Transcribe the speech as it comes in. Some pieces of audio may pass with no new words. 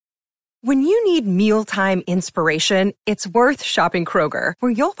When you need mealtime inspiration, it's worth shopping Kroger,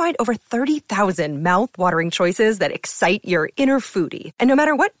 where you'll find over 30,000 mouth-watering choices that excite your inner foodie. And no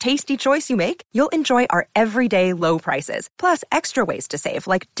matter what tasty choice you make, you'll enjoy our everyday low prices, plus extra ways to save,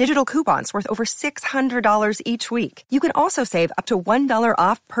 like digital coupons worth over $600 each week. You can also save up to $1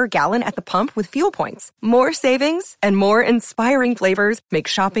 off per gallon at the pump with fuel points. More savings and more inspiring flavors make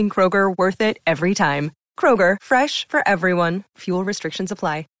shopping Kroger worth it every time. Kroger, fresh for everyone. Fuel restrictions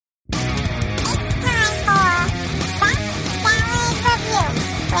apply.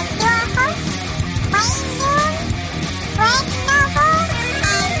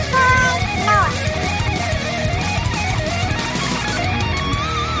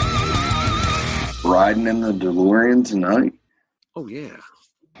 Riding in the DeLorean tonight. Oh, yeah.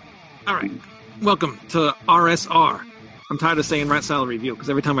 All right. Welcome to RSR. I'm tired of saying Rat Salad Review because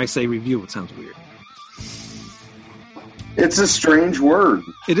every time I say review, it sounds weird. It's a strange word.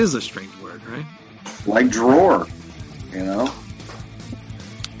 It is a strange word, right? Like drawer, you know?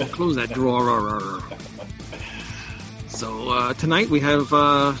 Close that drawer. So tonight we have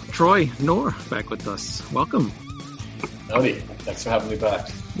Troy Knorr back with us. Welcome. Howdy. Thanks for having me back.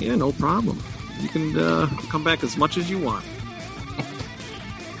 Yeah, no problem. You can come back as much as you want.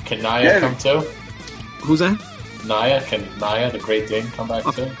 Can Naya come too? Who's that? Naya. Can Naya, the Great Dane, come back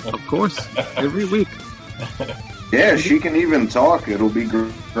too? Of course. Every week. Yeah, she can even talk. It'll be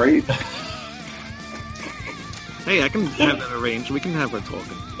great. Hey, I can have that arranged. We can have her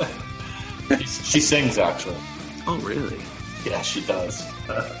talking. She sings, actually. Oh, really? Yeah, she does.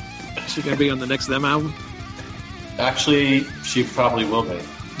 Is she going to be on the next Them album? Actually, she probably will be.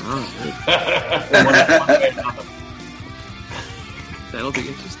 Oh, really? That'll be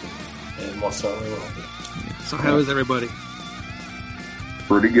interesting. And most certainly will be. So how is everybody?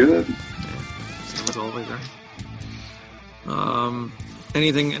 Pretty good. Yeah, same as always, right?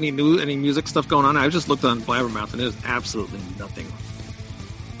 Any music stuff going on? I just looked on Blabbermouth and there's absolutely nothing.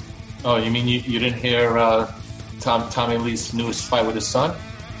 Oh, you mean you didn't hear Tommy Lee's newest fight with his son?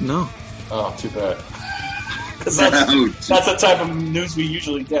 No. Oh, too bad. Because that's the type of news we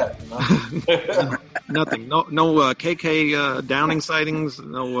usually get. You know? Nothing. No KK Downing sightings.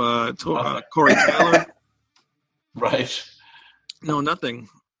 No Corey Taylor. Right. No, nothing.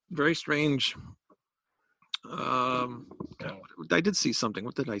 Very strange. I did see something.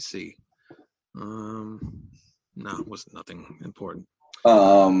 What did I see? No, it was nothing important.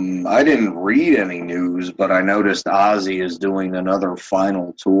 I didn't read any news, but I noticed Ozzy is doing another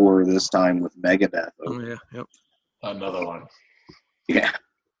final tour, this time with Megadeth. Oh, yeah, yep. Another one. Yeah.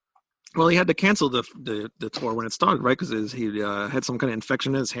 Well, he had to cancel the tour when it started, right? Because he had some kind of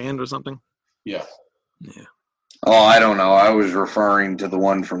infection in his hand or something. Yeah. Yeah. Oh, I don't know. I was referring to the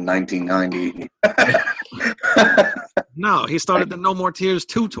one from 1990. No, he started the No More Tears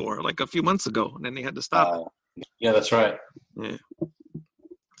 2 tour like a few months ago, and then he had to stop it. Yeah, that's right. Yeah.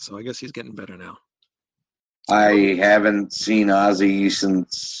 So I guess he's getting better now. I haven't seen Ozzy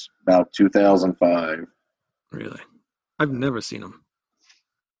since about 2005. Really? I've never seen him.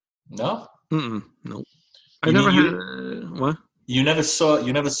 No? Nope. I never had... what? You never saw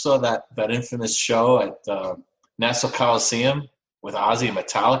that infamous show at Nassau Coliseum with Ozzy and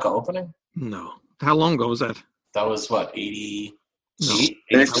Metallica opening? No. How long ago was that? That was what, 88? No.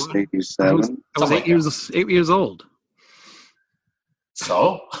 87. I was 8 years old.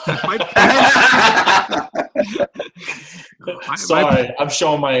 So? Sorry, I'm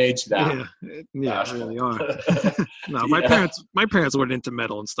showing my age now. Yeah, you really are. No, my parents weren't into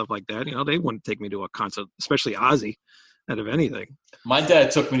metal and stuff like that. You know, they wouldn't take me to a concert, especially Ozzy, out of anything. My dad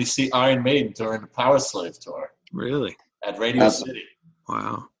took me to see Iron Maiden during the Power Slave tour. Really? At Radio City.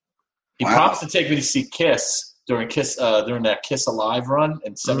 Wow. He promised to take me to see Kiss during that Kiss Alive run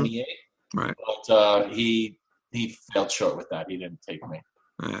in '78. Right. But he fell short with that. He didn't take me.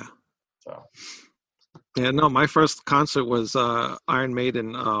 Yeah. So. Yeah, no, my first concert was Iron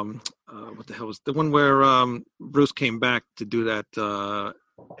Maiden. What the hell was the one where Bruce came back to do that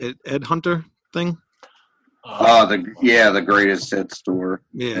Ed Hunter thing? The greatest hits tour.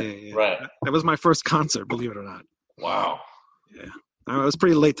 Yeah. Right. That was my first concert, believe it or not. Wow. Yeah. I was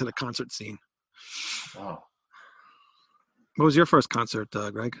pretty late to the concert scene. Wow. What was your first concert,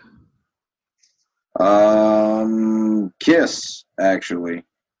 Greg? Kiss, actually.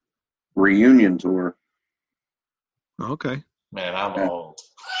 Reunion tour. Okay. Man, I'm old.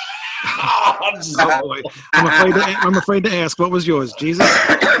 I'm afraid to ask. What was yours? Jesus?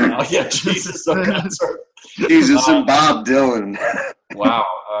 Yeah, Jesus. Jesus and Bob Dylan. Wow.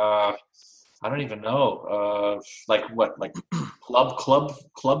 I don't even know. Like what? Like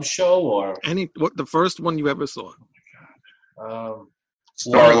club show or the first one you ever saw? Oh my God.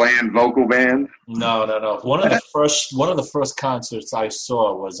 Starland Vocal Band. No. One of the first concerts I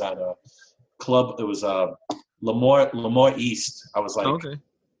saw was at a club. It was Lemoore East. I was like, Okay.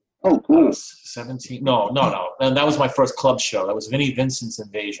 Oh, cool. 17. No. And that was my first club show. That was Vinnie Vincent's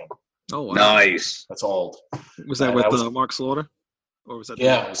Invasion. Oh, wow. Nice. That's old. Was that with Mark Slaughter? Or was that?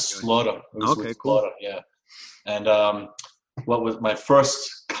 Yeah, it was Slaughter. It was okay, with cool. Slaughter, yeah. And what was my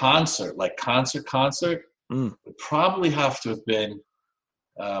first concert? Like concert? Would probably have to have been.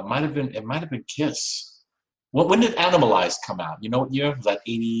 It might have been Kiss. When did Animalize come out? You know what year? Was that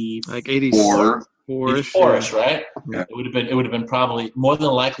 80? Like 84. 84ish, right? Yeah. It would have been probably more than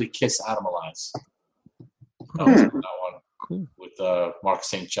likely Kiss Animalize. That was that one. Cool. With Mark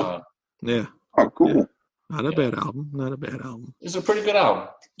St. John. Yeah. Oh, cool. Yeah. Not a bad album. It's a pretty good album.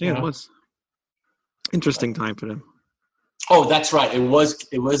 Yeah, it was. Interesting time for them. Oh, that's right. It was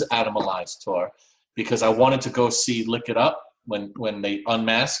Animalize tour because I wanted to go see Lick It Up when they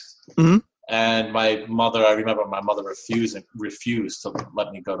unmasked. Mm-hmm. And I remember my mother refused to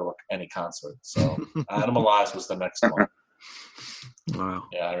let me go to any concert. So Animalize was the next one. Wow.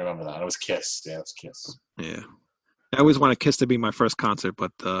 Yeah, I remember that. It was Kiss. Yeah, it was Kiss. Yeah. I always wanted Kiss to be my first concert,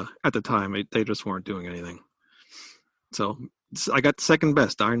 but at the time, they just weren't doing anything. So I got second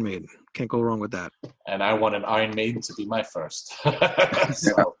best, Iron Maiden. Can't go wrong with that. And I wanted Iron Maiden to be my first.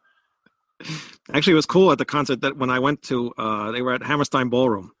 So. Actually, it was cool at the concert that when I went to, they were at Hammerstein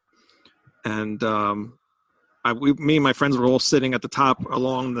Ballroom. And me and my friends were all sitting at the top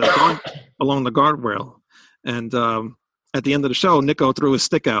along the guardrail. And at the end of the show, Nico threw his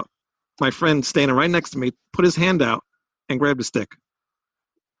stick out. My friend standing right next to me put his hand out and grabbed the stick.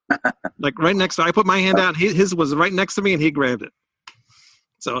 Like right next to I put my hand out. His was right next to me and he grabbed it.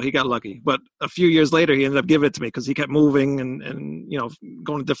 So he got lucky. But a few years later, he ended up giving it to me because he kept moving and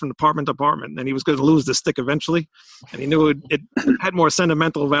going to different apartment. And he was going to lose the stick eventually. And he knew it had more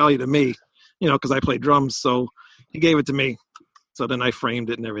sentimental value to me, because I play drums. So he gave it to me. So then I framed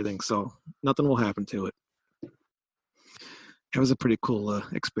it and everything. So nothing will happen to it. It was a pretty cool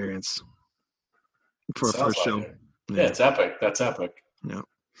experience for a first show. Yeah, it's epic. That's epic. Yeah.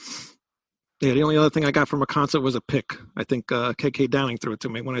 Yeah, the only other thing I got from a concert was a pic. I think KK Downing threw it to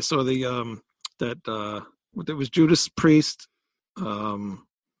me when I saw it was Judas Priest, A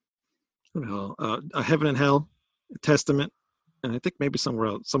Heaven and Hell, Testament, and I think maybe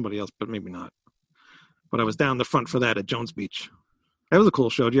somebody else, but maybe not. But I was down the front for that at Jones Beach. That was a cool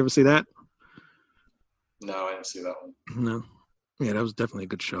show. Did you ever see that? No, I didn't see that one. No. Yeah, that was definitely a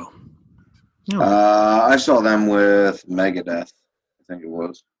good show. Yeah. I saw them with Megadeth, I think it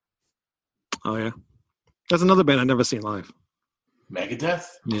was. Oh, yeah. That's another band I've never seen live. Megadeth?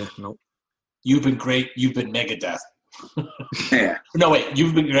 Yeah, nope. You've been great. You've been Megadeth. Yeah. No, wait.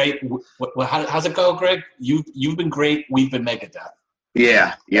 You've been great. How's it go, Greg? You've been great. We've been Megadeth.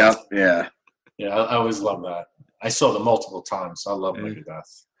 Yeah. Yep. Yeah. Yeah, I always love that. I saw them multiple times. So I love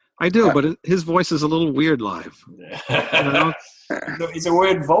Megadeth. I do, but his voice is a little weird live. Yeah. He's a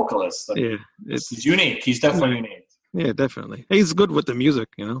weird vocalist. Yeah. He's unique. He's definitely unique. Yeah, definitely. He's good with the music,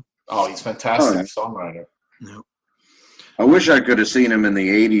 Oh, he's fantastic songwriter. Yeah. I wish I could have seen him in the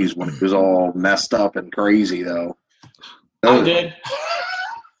 80s when it was all messed up and crazy, though. I did.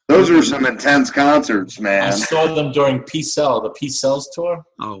 Those were some intense concerts, man. I saw them during the Peace Cells tour.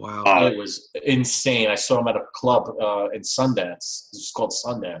 Oh, wow. It was insane. I saw them at a club in Sundance. It's called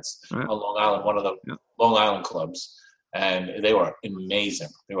Sundance on Long Island, one of the Long Island clubs. And they were amazing.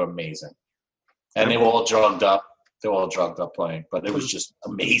 And they were all drugged up. They were all drugged up playing. But it was just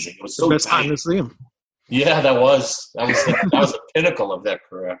amazing. It was so the best time to see them. Yeah, that was the pinnacle of their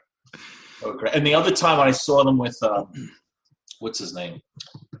career. And the other time I saw them with what's his name?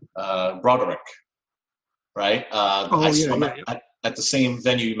 Broderick, right? I saw him at the same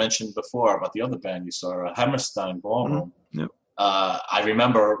venue you mentioned before about the other band you saw, Hammerstein Ballroom. Mm-hmm. Yep. I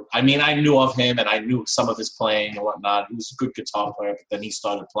remember, I knew of him and I knew some of his playing and whatnot. He was a good guitar player, but then he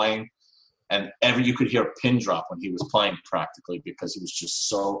started playing and you could hear a pin drop when he was playing practically because he was just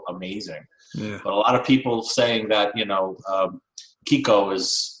so amazing. Yeah. But a lot of people saying that, Kiko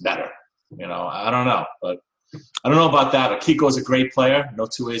is better. I don't know, but I don't know about that. But Kiko is a great player, no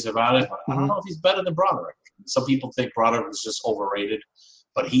two ways about it. But I don't know if he's better than Broderick. Some people think Broderick was just overrated,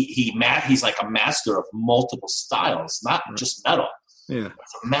 but he's like a master of multiple styles, not just metal. Yeah,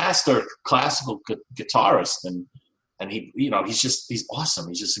 he's a master classical guitarist, and he's awesome.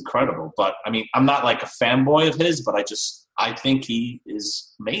 He's just incredible. But I'm not like a fanboy of his, but I think he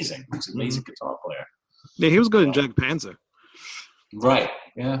is amazing. He's an amazing guitar player. Yeah, he was good in Jag Panzer. Right.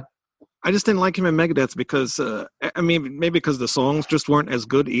 Yeah. I just didn't like him in Megadeth because, maybe because the songs just weren't as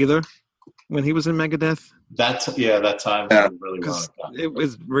good either. when he was in Megadeth. That time Yeah. was really wrong. It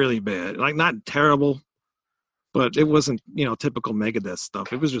was really bad. Like, not terrible, but it wasn't, typical Megadeth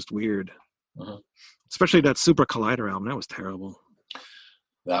stuff. It was just weird. Uh-huh. Especially that Super Collider album. That was terrible.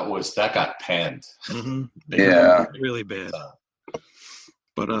 That got panned. Mm-hmm. Yeah. Really bad.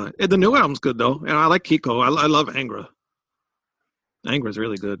 But the new album's good, though. And I like Kiko. I love Angra. Angra's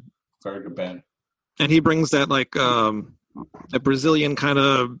really good. Very good band. And he brings that, like, that Brazilian kind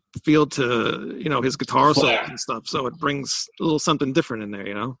of feel to, his guitar solos and stuff. So it brings a little something different in there,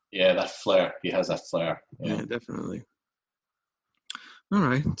 Yeah, that flair. He has that flair. Yeah, definitely. All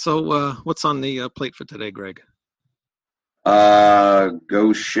right. So what's on the plate for today, Greg?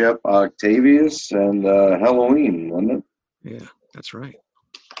 Ghost Ship, Octavius, and Helloween, wasn't it? Yeah, that's right.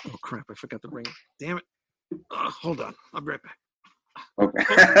 Oh, crap. I forgot to bring it. Damn it. Hold on. I'll be right back. Okay.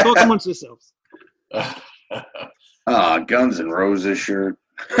 Talk amongst yourselves. Guns N' Roses shirt.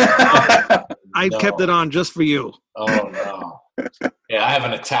 I kept it on just for you. Oh, no. Yeah, I have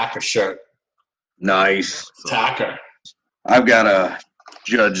an Attacker shirt. Nice. Attacker. I've got a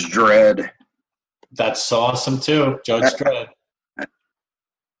Judge Dredd. That's awesome, too. Judge Dredd. That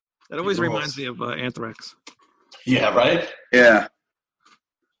always reminds me of Anthrax. Yeah, right? Yeah.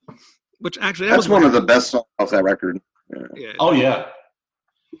 Which actually... That's one of the best songs off that record. Yeah. Oh, yeah.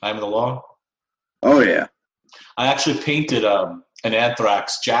 I'm the Law. Oh, yeah. I actually painted an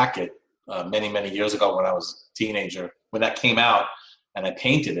Anthrax jacket many, many years ago when I was a teenager. When that came out, and I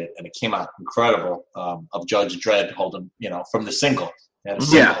painted it, and it came out incredible, of Judge Dredd holding, from the single. He had a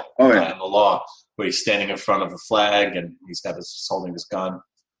single, in the Law, where he's standing in front of a flag, and he's holding his gun.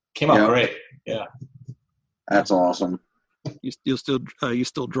 Came out great. Yeah. That's awesome. You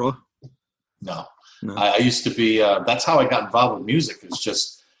still draw? No. I used to be. That's how I got involved with music. It was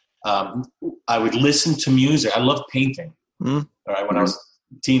just I would listen to music. I loved painting. All right, when I was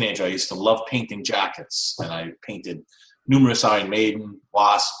a teenager, I used to love painting jackets, and I painted numerous Iron Maiden,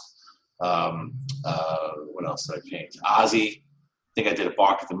 Wasp. What else did I paint? Ozzy. I think I did a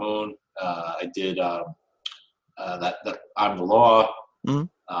Bark at the Moon. I did that I'm the Law.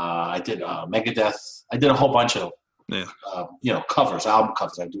 I did Megadeth. I did a whole bunch of covers, album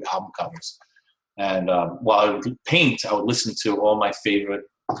covers. I do album covers. And while I would paint, I would listen to all my favorite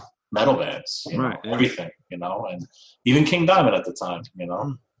metal bands, everything, and even King Diamond at the time,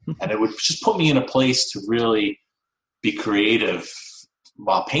 and it would just put me in a place to really be creative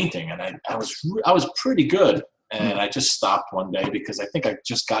while painting. And I was pretty good. And I just stopped one day because I think I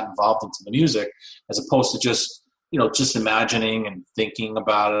just got involved into the music as opposed to just imagining and thinking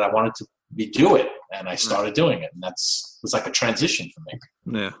about it. I wanted to do it, and I started doing it, and it was like a transition for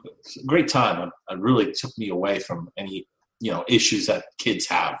me. Yeah, it's a great time. It really took me away from any issues that kids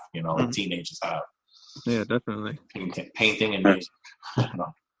have, like teenagers have. Yeah, definitely. Painting and music.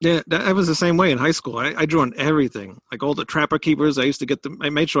 Yeah, I was the same way in high school. I drew on everything, like all the Trapper Keepers. I used to get them. I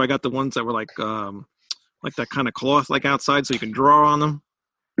made sure I got the ones that were like that kind of cloth, like outside, so you can draw on them.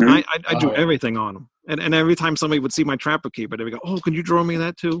 I drew everything on them, and every time somebody would see my Trapper Keeper, they would go, "Oh, can you draw me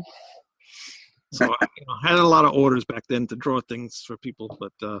that too?" So I had a lot of orders back then to draw things for people,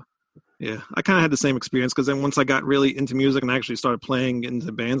 but yeah, I kind of had the same experience because then once I got really into music and I actually started playing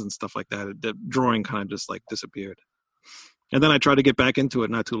into bands and stuff like that, the drawing kind of just like disappeared. And then I tried to get back into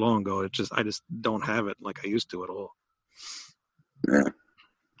it not too long ago. I just don't have it like I used to at all. Yeah,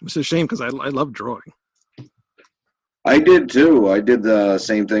 it's a shame because I love drawing. I did too. I did the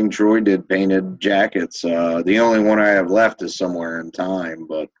same thing Troy did, painted jackets. The only one I have left is Somewhere in Time,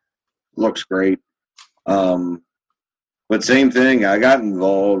 but looks great. But same thing, I got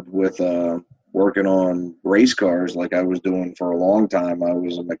involved with working on race cars like I was doing for a long time. I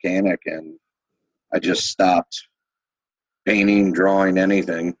was a mechanic, and I just stopped painting, drawing,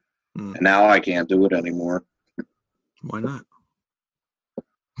 anything. And now I can't do it anymore. Why not?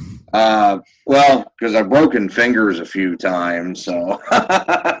 Well, because I've broken fingers a few times, so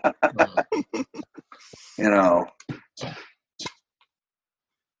No,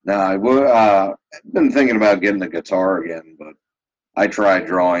 I've been thinking about getting a guitar again, but I tried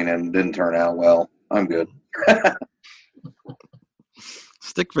drawing and it didn't turn out well. I'm good.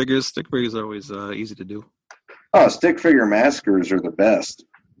 Stick figures are always easy to do. Oh, stick figure massacres are the best.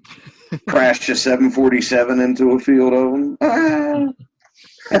 Crash a 747 into a field of them.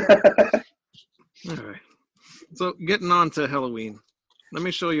 All right. So getting on to Helloween, let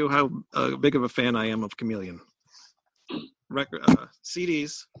me show you how big of a fan I am of Chameleon. Record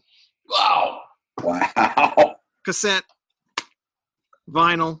CDs. Wow. Cassette.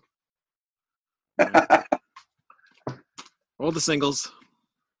 Vinyl. All the singles.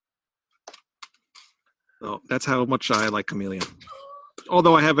 So that's how much I like Chameleon.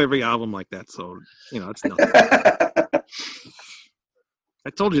 Although I have every album like that, so it's nothing. I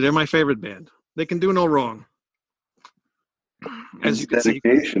told you they're my favorite band. They can do no wrong. As you can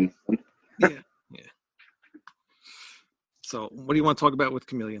dedication. See. Yeah. So, what do you want to talk about with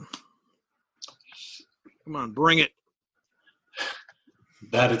Chameleon? Come on, bring it.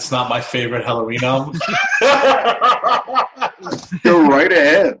 That it's not my favorite Helloween album. Go right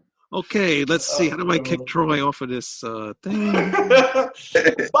ahead. Okay, let's see. How do I kick Troy off of this thing? Bye,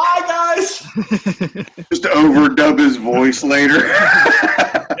 guys. Just to overdub his voice later.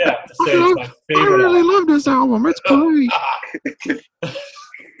 Yeah, to say it's my favorite. I really love this album. It's great.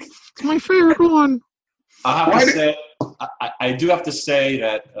 It's my favorite one. I do have to say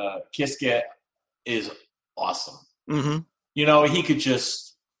that Kiske is awesome. Mm-hmm. He could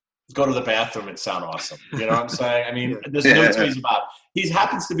just go to the bathroom and sound awesome. You know what I'm saying? I mean, there's no two ways about it. He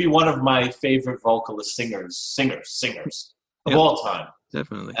happens to be one of my favorite vocalist singers of all time.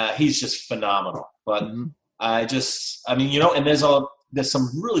 Definitely. He's just phenomenal. But and there's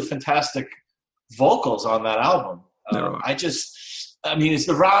some really fantastic vocals on that album. It's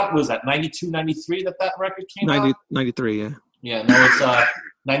the round, was that 92, 93 that record came out? 93, yeah. Yeah, no, it's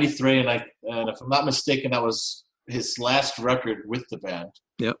 93, and if I'm not mistaken, that was his last record with the band.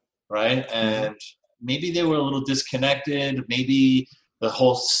 Yep. Right? And maybe they were a little disconnected. Maybe the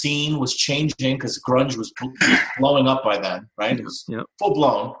whole scene was changing because grunge was blowing up by then, right? It was full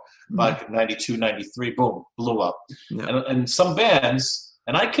blown. Like 92, 93, boom, blew up. Yep. And some bands,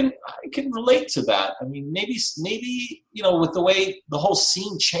 and I can relate to that. I mean, maybe with the way the whole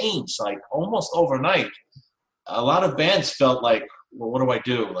scene changed, like almost overnight, a lot of bands felt like, well, what do I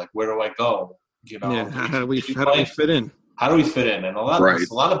do? Like, where do I go? How do we fit in? How do we fit in? And a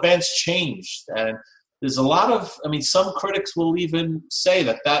lot of bands changed, and there's a lot of. I mean, some critics will even say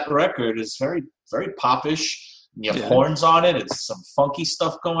that record is very, very popish. You have horns on it. It's some funky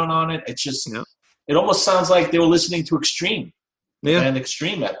stuff going on it. It's just, it almost sounds like they were listening to Extreme. And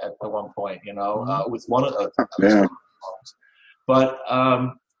Extreme at one point, with one of the songs. But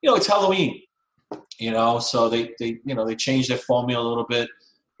it's Helloween, so they changed their formula a little bit.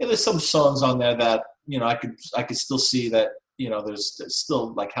 There's some songs on there that I could still see that there's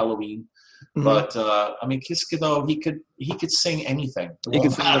still like Helloween, but Kiske though he could sing anything.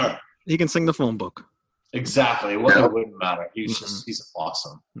 He can sing the phone book. Exactly. It wouldn't matter. He's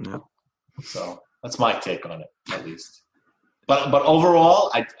awesome. Yeah. So that's my take on it, at least. But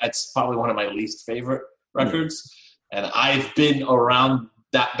overall, it's probably one of my least favorite records. And I've been around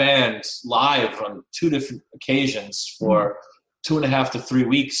that band live on 2 different occasions for 2.5 to 3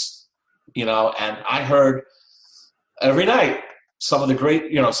 weeks, and I heard every night some of their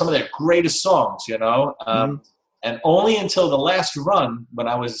greatest songs, and only until the last run when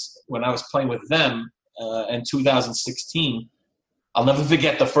I was playing with them in 2016, I'll never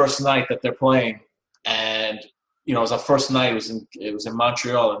forget the first night that they're playing, and it was our first night. It was in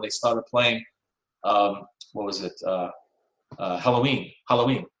Montreal, and they started playing. What was it? Helloween.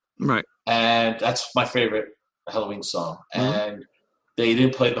 Right. And that's my favorite Helloween song. And they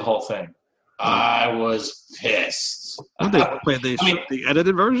didn't play the whole thing. I was pissed. Did they play the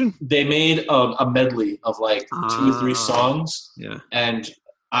edited version? They made a medley of like 2 or 3 songs. Yeah. And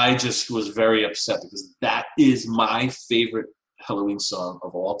I just was very upset because that is my favorite Helloween song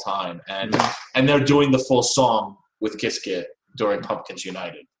of all time. And they're doing the full song with Kiske during Pumpkins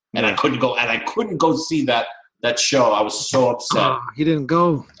United. And I couldn't go see that show. I was so upset. He didn't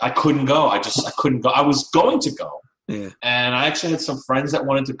go. I couldn't go. I couldn't go. I was going to go. Yeah. And I actually had some friends that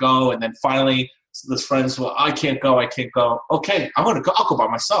wanted to go, and then finally those friends were, I can't go. Okay, I'm gonna go. I'll go by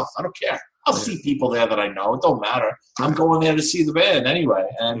myself. I don't care. I'll see people there that I know. It don't matter. I'm going there to see the band anyway.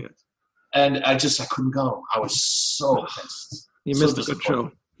 And I couldn't go. I was so pissed. You missed a good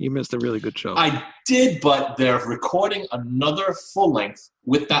show. You missed a really good show. I did, but they're recording another full length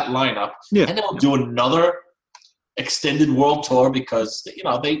with that lineup, and they'll do another extended world tour because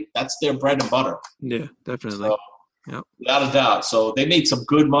that's their bread and butter. Yeah, definitely. So, without a doubt. So they made some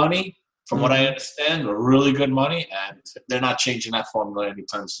good money, from what I understand, really good money, and they're not changing that formula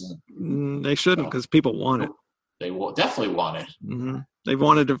anytime soon. They shouldn't, because people want it. They will definitely want it. Mm-hmm. They've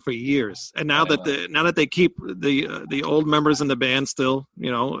wanted it for years, and now that they keep the old members in the band still,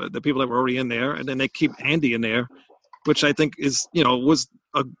 the people that were already in there, and then they keep Andy in there, which I think is was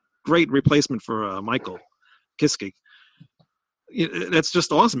a great replacement for Michael Kiske. That's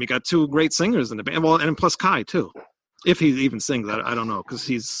just awesome. You got 2 great singers in the band, and plus Kai too. If he even sings, I don't know, because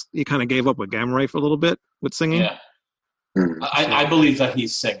he kind of gave up with Gamma Ray for a little bit with singing. Yeah, I believe that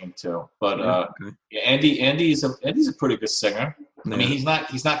he's singing too. But Andy's a pretty good singer. Yeah. I mean, he's not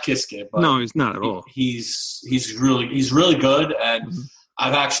Kiske, but no, he's not at all. He's really good, and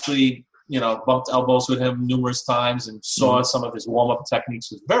I've actually, bumped elbows with him numerous times and saw some of his warm-up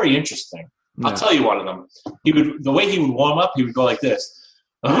techniques. It was very interesting. Yeah. I'll tell you one of them. The way he would warm up, he would go like this.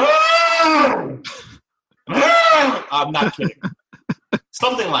 I'm not kidding.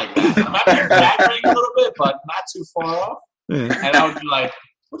 Something like that. I'm actually exaggerating a little bit, but not too far off. Yeah. And I would be like,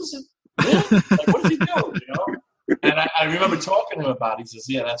 what is it? Like, what is he doing? And I remember talking to him about it. He says,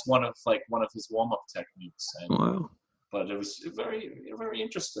 yeah, that's one of his warm-up techniques. And, wow. But it was very, very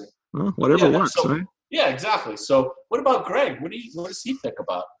interesting. Well, whatever works, right? Yeah, exactly. So what about Greg? What does he think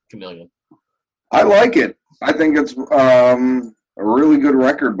about Chameleon? I like it. I think it's a really good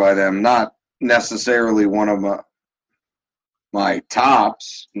record by them. Not necessarily one of my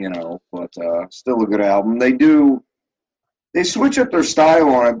tops, but still a good album. They switch up their style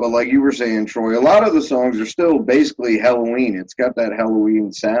on it, but like you were saying, Troy, a lot of the songs are still basically Helloween. It's got that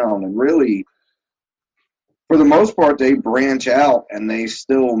Helloween sound, and really, for the most part, they branch out and they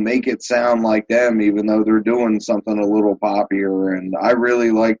still make it sound like them, even though they're doing something a little poppier. And I really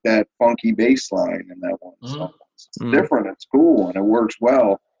like that funky bass line in that one song. It's different, it's cool, and it works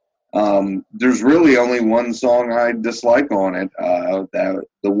well. There's really only one song I dislike on it,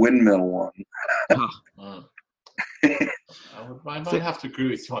 the windmill one. I might have to agree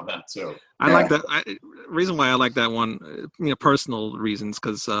with you on that too. I like that. Reason why I like that one, personal reasons,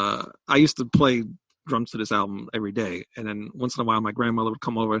 because I used to play drums to this album every day, and then once in a while my grandmother would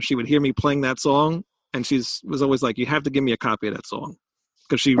come over and she would hear me playing that song, and was always like, you have to give me a copy of that song,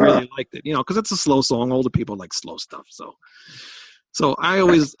 because she really liked it, because it's a slow song. Older people like slow stuff, so I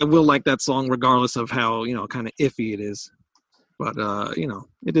always will like that song regardless of how kind of iffy it is. But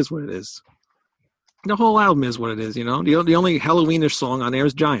it is what it is. The whole album is what it is. The only Halloweenish song on there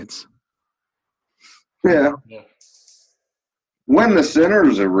is Giants. Yeah. When the Sinner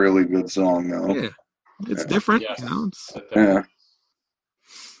is a really good song, though. Yeah. It's different. Yes. Yeah.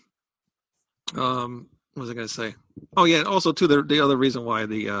 What was I going to say? Oh, yeah. Also, too, the other reason why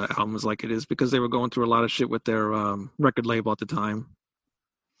the album is like it is because they were going through a lot of shit with their record label at the time.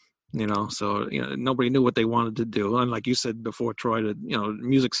 So nobody knew what they wanted to do. And like you said before, Troy, the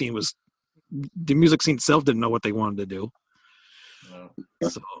music scene itself didn't know what they wanted to do. No.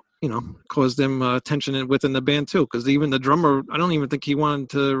 So caused them tension within the band too. Because even the drummer, I don't even think he wanted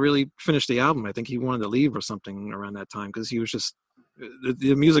to really finish the album. I think he wanted to leave or something around that time because he was just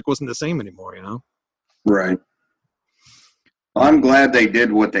the music wasn't the same anymore. Right. I'm glad they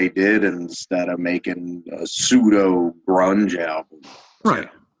did what they did instead of making a pseudo grunge album. Right.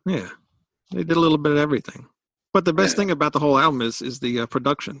 Yeah. They did a little bit of everything. But the best thing about the whole album is the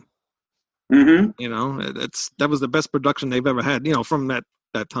production. Mm-hmm. That was the best production they've ever had, from that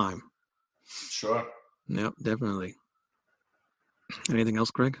time. Sure. Yep, definitely. Anything else,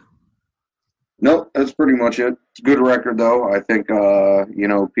 Greg? Nope, that's pretty much it. It's a good record, though. I think,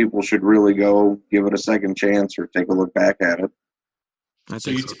 people should really go give it a second chance or take a look back at it. I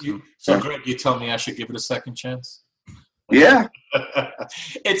think so, Greg, you tell me I should give it a second chance? Yeah.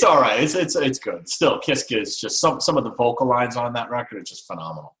 It's all right. It's good. Still, Kiss is just some of the vocal lines on that record are just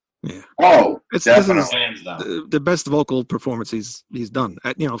phenomenal. Yeah. Oh, this is the best vocal performance he's done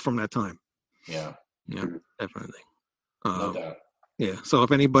from that time. Yeah. Yeah, definitely. No doubt. Yeah. So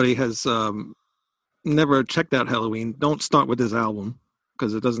if anybody has never checked out Helloween, don't start with this album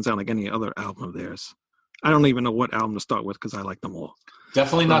because it doesn't sound like any other album of theirs. I don't even know what album to start with because I like them all.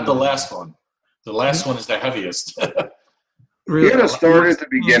 Definitely not the last one. The last one is the heaviest. Really? You got to start at the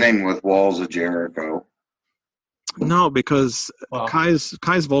beginning with Walls of Jericho. No, because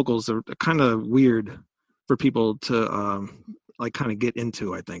Kai's vocals are kind of weird for people to kind of get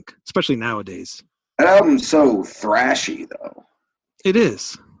into, I think, especially nowadays. That album's so thrashy, though. It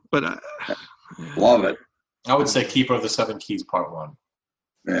is, but love it. I would say Keeper of the Seven Keys Part 1.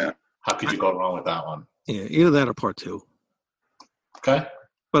 Yeah. How could you go wrong with that one? Yeah, either that or Part 2. Okay.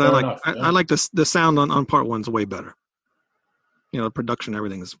 But I like the sound on Part 1's way better. The production,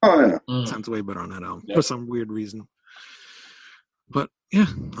 everything sounds way better on that album for some weird reason. But yeah,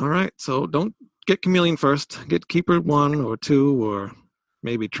 all right. So don't get Chameleon first. Get Keeper 1 or 2, or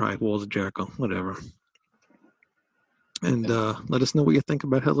maybe try Walls of Jericho, whatever. And let us know what you think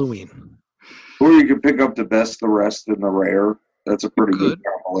about Helloween. Or you can pick up the Best, the Rest, and the Rare. That's a pretty good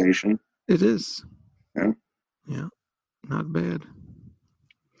compilation. It is. Yeah. Yeah. Not bad.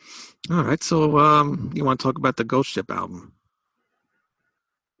 All right. So you want to talk about the Ghost Ship album?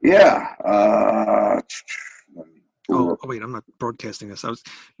 Yeah. Oh, wait, I'm not broadcasting this.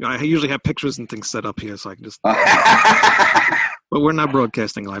 I usually have pictures and things set up here, so I can just. But we're not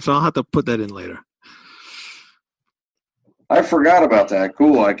broadcasting live, so I'll have to put that in later. I forgot about that.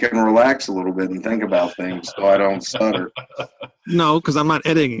 Cool. I can relax a little bit and think about things so I don't stutter. No, because I'm not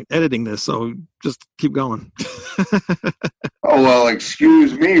editing this, so just keep going. Oh, well,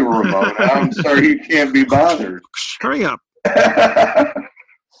 excuse me, Ramona. I'm sorry you can't be bothered. Hurry up.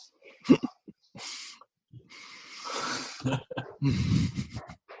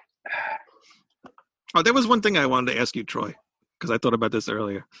 Oh, there was one thing I wanted to ask you, Troy, because I thought about this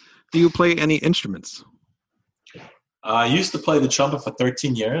earlier. Do you play any instruments? I used to play the trumpet for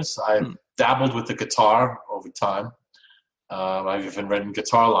 13 years. I dabbled with the guitar over time. I've even written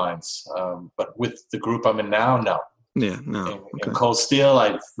guitar lines. But with the group I'm in now, no. Yeah, no. In Cold Steel,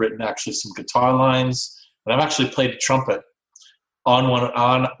 I've written actually some guitar lines. And I've actually played trumpet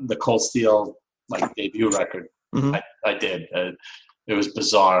on the Cold Steel debut record. Mm-hmm. I did. It was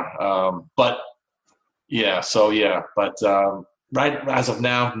bizarre. But right as of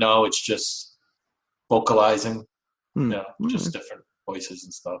now, no, it's just vocalizing, just different voices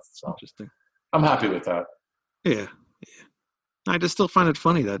and stuff. So interesting. I'm happy with that. Yeah. I just still find it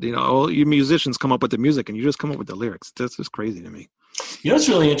funny that, all you musicians come up with the music and you just come up with the lyrics. That's just crazy to me. What's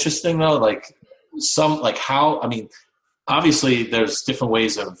really interesting though, obviously there's different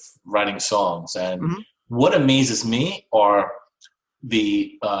ways of writing songs, and what amazes me are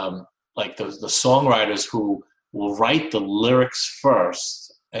the songwriters who will write the lyrics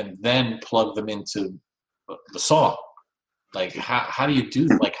first and then plug them into the song. Like how do you do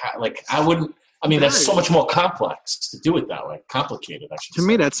that? That's so much more complex to do it that way. Complicated, I should say. To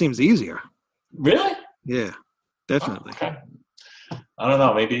me, that seems easier. Really? Yeah, definitely. Oh, okay. I don't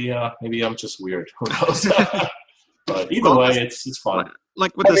know. Maybe I'm just weird. Who knows? But either way, it's fun.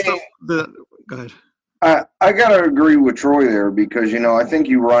 Like with go ahead. I gotta agree with Troy there because I think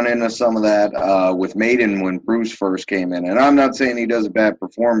you run into some of that with Maiden when Bruce first came in, and I'm not saying he does a bad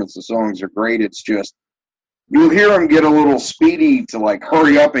performance. The songs are great. It's just you'll hear him get a little speedy to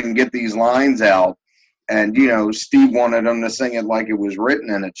hurry up and get these lines out, and Steve wanted him to sing it like it was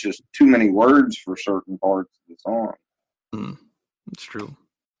written, and it's just too many words for certain parts of the song. It's true.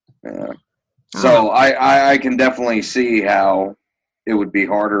 Yeah. So I can definitely see how it would be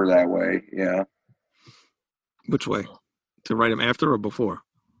harder that way. Yeah. Which way? To write them after or before?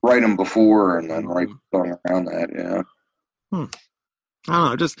 Write them before and then write the song around that. Yeah. I don't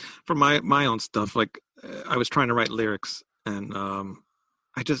know. Just for my own stuff, I was trying to write lyrics, and I'm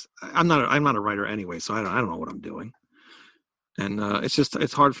not a writer anyway, so I don't know what I'm doing, and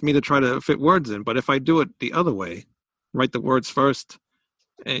it's hard for me to try to fit words in. But if I do it the other way, write the words first,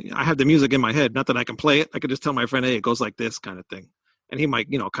 and I have the music in my head. Not that I can play it. I could just tell my friend, "Hey, it goes like this," kind of thing, and he might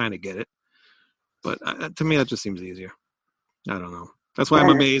kind of get it. But to me, that just seems easier. I don't know. That's why I'm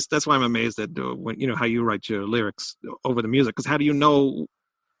amazed. That's why I'm amazed at when how you write your lyrics over the music. Because how do you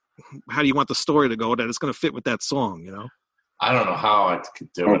want the story to go that it's going to fit with that song? I don't know how I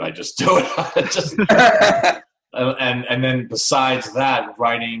could do it. I just do it. And then besides that,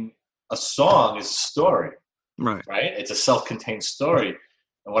 writing a song is a story. Right. It's a self-contained story.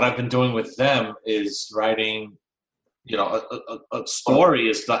 And what I've been doing with them is writing, a story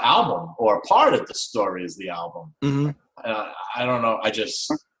is the album, or a part of the story is the album. Mm-hmm. I don't know. I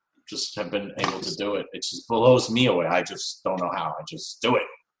just have been able to do it. It just blows me away. I just don't know how. I just do it.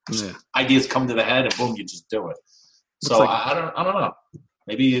 Yeah. Ideas come to the head, and boom, you just do it. So I don't know.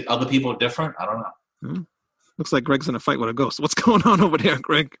 Maybe other people are different. I don't know. Looks like Greg's in a fight with a ghost. What's going on over there,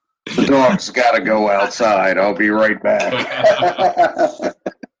 Greg? The dog's got to go outside. I'll be right back.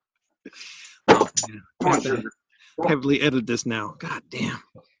 Heavily edit this now. God damn.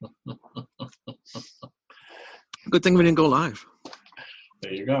 Good thing we didn't go live.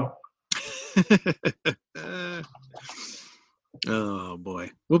 There you go. Oh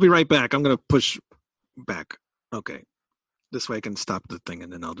boy. We'll be right back. I'm gonna push back. Okay. This way I can stop the thing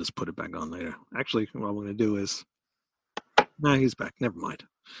and then I'll just put it back on later. Actually, what I'm gonna do is he's back. Never mind.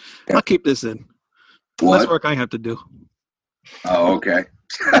 Yeah. I'll keep this in. Less work I have to do. Oh, okay.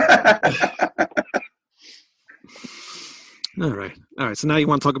 All right. So now you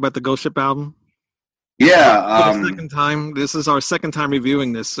want to talk about the Ghost Ship album? Yeah. Second time. This is our second time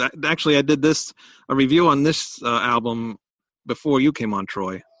reviewing this. Actually, I did a review on this album before you came on,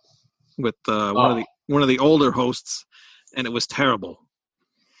 Troy, with one of the older hosts, and it was terrible.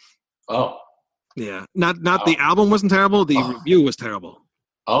 Oh. Yeah. Not the album wasn't terrible. The review was terrible.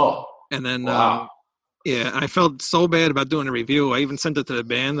 Oh. And then, I felt so bad about doing a review. I even sent it to the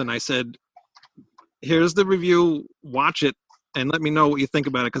band, and I said, here's the review, watch it, and let me know what you think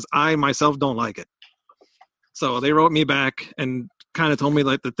about it, because I myself don't like it. So they wrote me back and kind of told me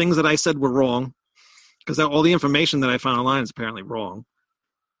the things that I said were wrong, because all the information that I found online is apparently wrong.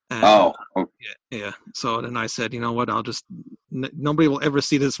 And, Oh, okay. yeah. So then I said, you know what? Nobody will ever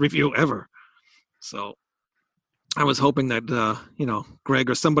see this review ever. So I was hoping that, Greg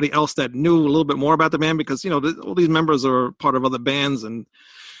or somebody else that knew a little bit more about the band, because, all these members are part of other bands, and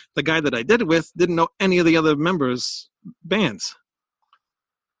the guy that I did it with didn't know any of the other members' bands.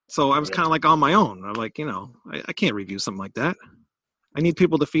 So I was kind of like on my own. I'm like, I can't review something like that. I need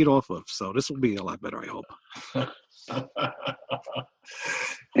people to feed off of. So this will be a lot better, I hope.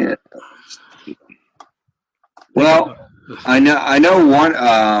 Yeah. Well, I know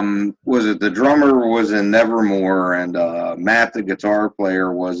one, was it the drummer was in Nevermore, and Matt, the guitar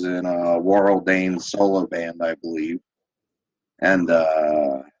player, was in Warhol Dane's solo band, I believe. And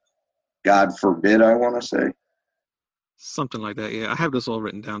God Forbid, I want to say. Something like that, yeah. I have this all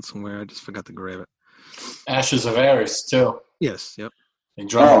written down somewhere. I just forgot to grab it. Ashes of Ares, too. Yes, yep. The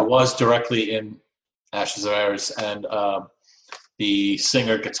drummer was directly in Ashes of Ares, and the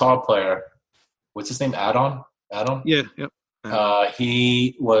singer guitar player, what's his name? Adon? Yeah, yep.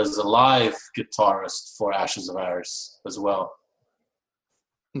 He was a live guitarist for Ashes of Ares as well.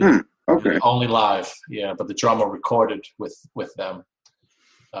 Okay. Only live, yeah. But the drummer recorded with them.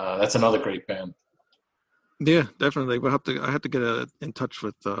 That's another great band. Yeah, definitely. I have to get in touch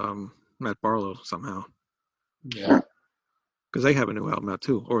with Matt Barlow somehow. Yeah, because they have a new album out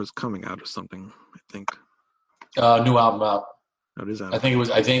too, or is coming out or something. I think. New album out. Oh, it is out. I think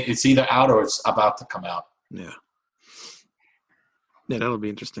it's either out or it's about to come out. Yeah. Yeah, that'll be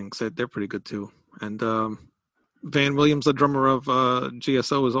interesting because they're pretty good too. And Van Williams, the drummer of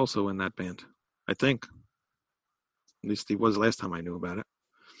GSO, is also in that band. I think. At least he was last time I knew about it.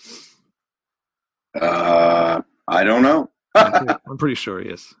 I don't know. I'm pretty sure he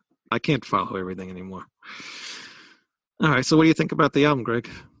is. I can't follow everything anymore. All right, so what do you think about the album, Greg?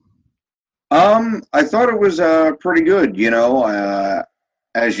 I thought it was pretty good.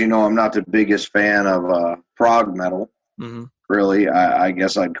 As you know, I'm not the biggest fan of prog metal. Mm-hmm. Really, I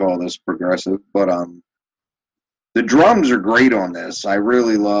guess I'd call this progressive. But the drums are great on this. I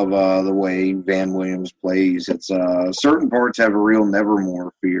really love the way Van Williams plays. It's certain parts have a real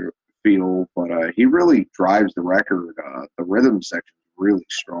Nevermore feel, but he really drives the record. The rhythm section is really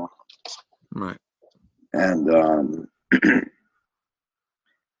strong. Right. And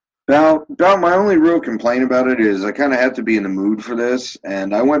about my only real complaint about it is I kind of have to be in the mood for this.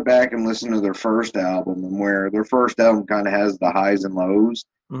 And I went back and listened to their first album, and where their first album kind of has the highs and lows,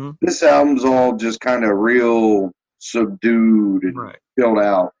 this album's all just kind of real subdued and filled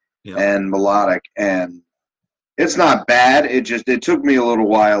out and melodic. And it's not bad. It took me a little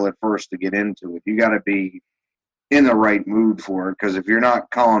while at first to get into it. You got to be in the right mood for it, because if you're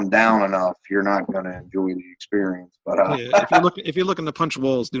not calmed down enough, you're not going to enjoy the experience. But if you're looking to punch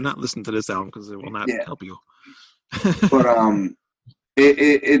walls, do not listen to this album because it will not help you. But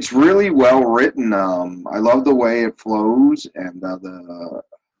it's really well written. I love the way it flows, and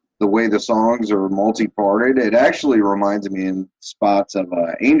the way the songs are multi-parted. It actually reminds me in spots of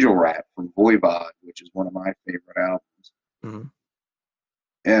Angel Rat from Voivod, which is one of my favorite albums. Mm-hmm.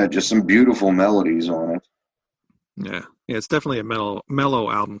 Yeah, just some beautiful melodies on it. Yeah, it's definitely a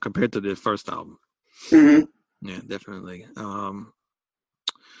mellow album compared to the first album. Mm-hmm. Yeah, definitely.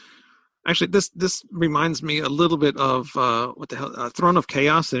 Actually, this reminds me a little bit of what the hell, Throne of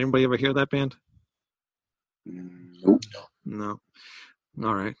Chaos. Did anybody ever hear that band? Nope. No.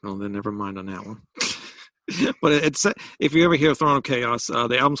 All right. Well, then never mind on that one. But it's if you ever hear Throne of Chaos,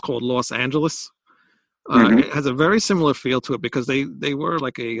 the album's called Los Angeles. It has a very similar feel to it because they were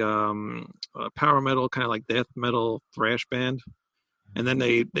like a power metal, kind of like death metal thrash band. And then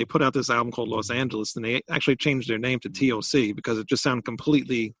they put out this album called Los Angeles, and they actually changed their name to TOC because it just sounded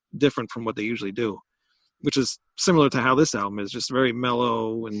completely different from what they usually do, which is similar to how this album is, just very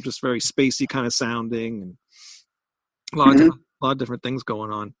mellow and just very spacey kind of sounding, and a lot of different things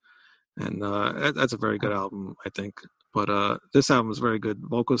going on. And that's a very good album, I think. But this album is very good. The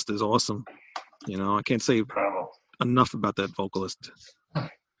vocalist is awesome. I can't say enough about that vocalist.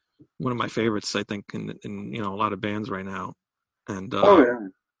 One of my favorites, I think, in a lot of bands right now. And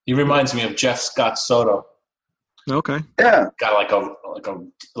he reminds me of Jeff Scott Soto. Okay. Yeah. Got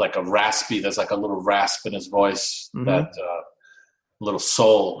like a raspy. There's like a little rasp in his voice. That little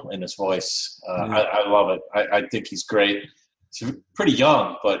soul in his voice. I love it. I think he's great. He's pretty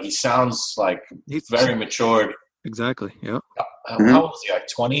young, but he sounds like he's very matured. Exactly. Yeah. How old is he? Like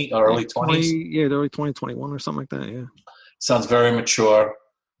 20 or early 20s? Yeah, early 20, 21 or something like that. Yeah. Sounds very mature.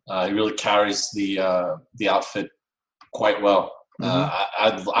 He really carries the outfit quite well.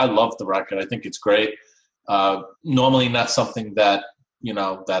 I love the record. I think it's great. Normally not something that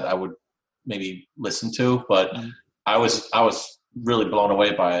that I would maybe listen to, but I was really blown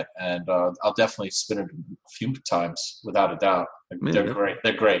away by it, and I'll definitely spin it a few times without a doubt. They're great.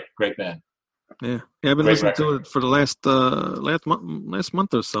 They're great band. Yeah, I've been listening to it for the last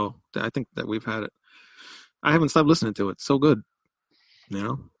month or so. I think that we've had it. I haven't stopped listening to it. So good.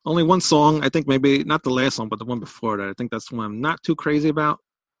 Only one song. I think maybe not the last song, but the one before that. I think that's the one I'm not too crazy about.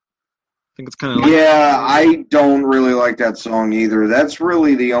 I think it's kind of I don't really like that song either. That's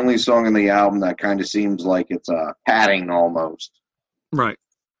really the only song in the album that kind of seems like it's padding almost. Right.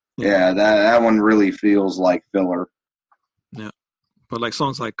 Yeah, that one really feels like filler. Yeah. But like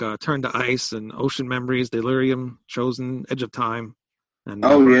songs like Turn to Ice and Ocean Memories, Delirium, Chosen, Edge of Time. And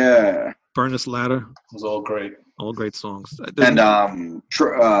Furnace Ladder. It was all great. All great songs. And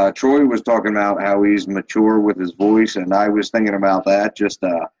Troy was talking about how he's mature with his voice, and I was thinking about that, just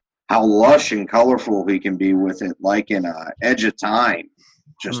how lush and colorful he can be with it, like in Edge of Time.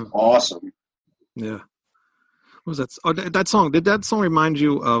 Just awesome. Yeah. What was that? Oh, that song. Did that song remind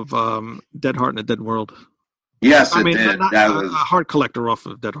you of Dead Heart in a Dead World? Yes, it did. That was a Heart Collector off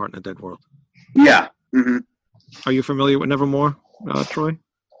of Dead Heart in a Dead World. Yeah. Mm-hmm. Are you familiar with Nevermore, Troy?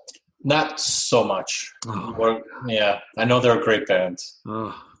 Not so much. Oh. I know they're a great band.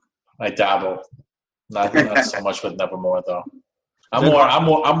 Oh. I dabble. Not so much with Nevermore though.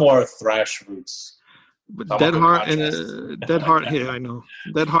 I'm more thrash roots. But Dead Heart and I know.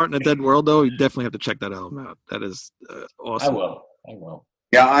 Dead Heart in a Dead World though, you definitely have to check that album out. That is awesome. I will.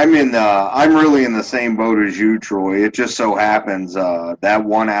 Yeah, I'm really in the same boat as you, Troy. It just so happens that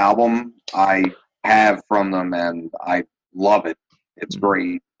one album I have from them, and I love it. It's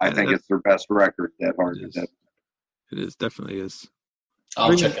great. I think it's their best record, Dead Heart and Dead. It is, definitely is.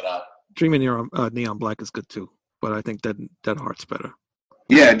 I'll check it out. Dreaming Neon Black is good too, but I think Dead Heart's better.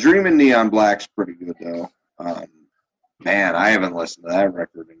 Yeah, Dreaming Neon Black's pretty good though. Man, I haven't listened to that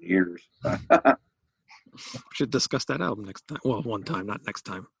record in years. We should discuss that album next time. Well, one time, not next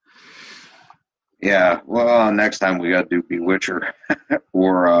time. Yeah, well, next time we got to do Bewitcher.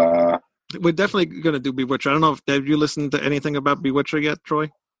 Or we're definitely going to do Bewitcher. I don't know have you listened to anything about Bewitcher yet, Troy?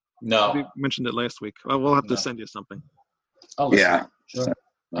 No. You mentioned it last week. Well, we'll have to send you something. Yeah. Sure.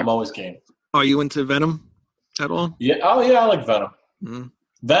 I'm always game. Are you into Venom at all? Yeah. Oh, yeah, I like Venom. Mm-hmm.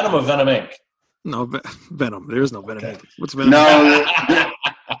 Venom or Venom Inc.? No, Venom. There is no Venom Inc. What's Venom? No,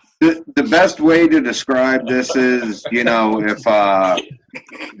 the best way to describe this is, if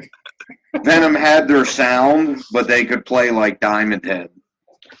Venom had their sound, but they could play like Diamond Head.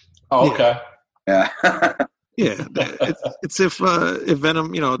 Oh, okay. Yeah. Yeah. It's if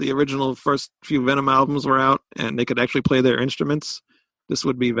Venom, the original first few Venom albums were out and they could actually play their instruments, this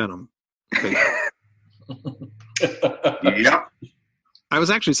would be Venom. Yep. I was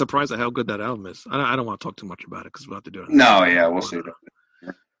actually surprised at how good that album is. I don't want to talk too much about it because we'll have to do it. No, yeah, we'll see.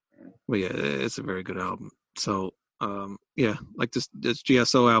 But yeah, it's a very good album. So, like this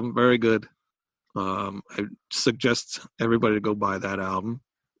GSO album, very good. I suggest everybody to go buy that album.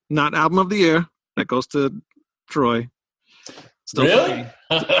 Not album of the year. That goes to Troy. Still really?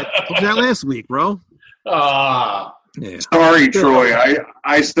 I told you that last week, bro. Yeah. Sorry, Troy.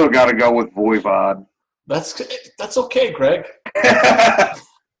 I still got to go with Voivod. That's okay, Greg.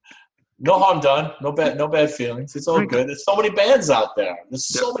 No harm done. No bad feelings. It's all good. There's so many bands out there. There's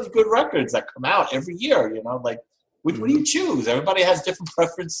so many good records that come out every year. Like, what do you choose? Everybody has different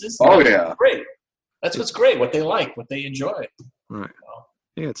preferences. Oh yeah, great. That's what's great. What they like, what they enjoy. Right.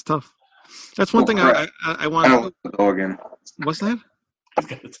 Yeah, it's tough. That's one thing I want. I don't let the dog in. What's that?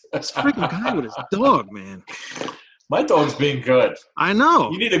 This freaking guy with his dog, man. My dog's being good. I know.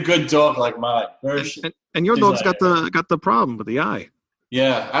 You need a good dog like mine. And your dog's got the problem with the eye.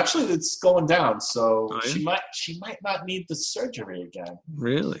 Yeah, actually, it's going down. So she might not need the surgery again.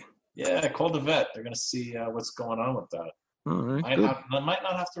 Really? Yeah, call the vet. They're gonna see what's going on with that. All right. Might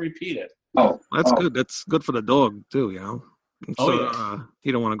not have to repeat it. Oh, that's good. That's good for the dog too. So yeah.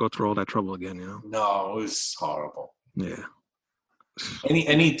 You don't want to go through all that trouble again. No, it was horrible. Yeah.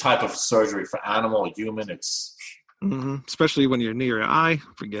 Any type of surgery for animal or human, it's. Mm-hmm. Especially when you're near your eye,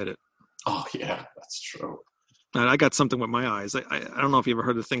 forget it. Oh yeah, that's true. And I got something with my eyes. I don't know if you ever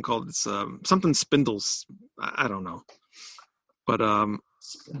heard of a thing called something spindles. I don't know, but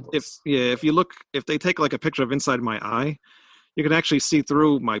if they take like a picture of inside my eye, you can actually see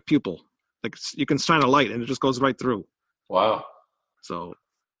through my pupil. Like you can shine a light and it just goes right through. Wow. So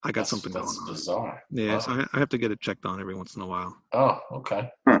I got something going on. That's bizarre. Yeah, wow. So I have to get it checked on every once in a while. Oh, okay.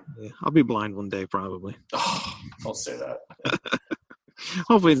 Yeah, I'll be blind one day probably. Oh, don't say that.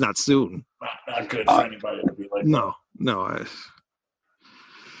 Hopefully it's not soon. Not good for anybody to be like that. No.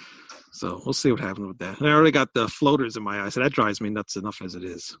 So we'll see what happens with that. And I already got the floaters in my eyes, so that drives me nuts enough as it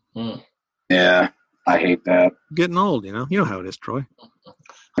is. Yeah. I hate that. Getting old, you know. You know how it is, Troy.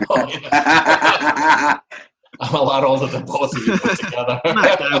 Oh, yeah. I'm a lot older than both of you put together.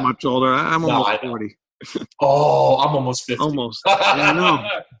 Not that much older. I'm almost 40. Oh, I'm almost 50. Almost. Yeah, I know.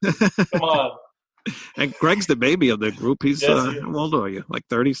 Come on. And Greg's the baby of the group. He's Yes, how old are you? Like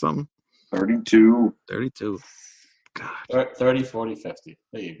 30-something? 32. 32. God. 30, 40, 50.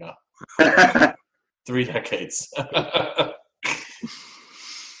 There you go. 3 decades. All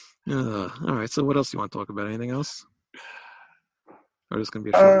right. So what else do you want to talk about? Anything else? Or is this going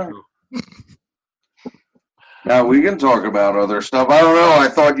to be a short show? Now we can talk about other stuff. I don't know. I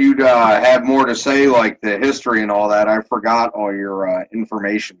thought you'd had more to say, like the history and all that. I forgot all your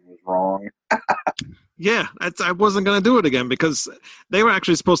information was wrong. Yeah, I wasn't going to do it again because they were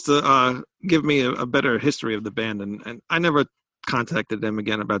actually supposed to give me a better history of the band, and I never contacted them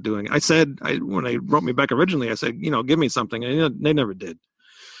again about doing it. I said, when they wrote me back originally, I said, give me something, and they never did.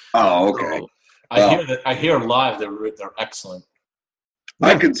 Oh, okay. So, I hear live they're excellent.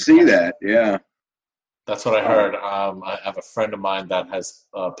 I could see that, yeah. That's what I heard. I have a friend of mine that has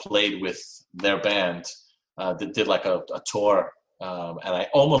played with their band that did like a tour, and I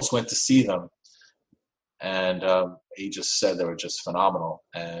almost went to see them. And he just said they were just phenomenal.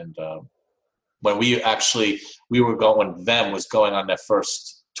 And when them was going on their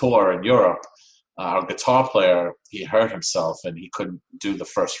first tour in Europe, our guitar player, he hurt himself and he couldn't do the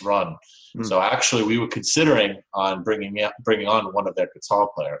first run. Mm. So actually we were considering on bringing on one of their guitar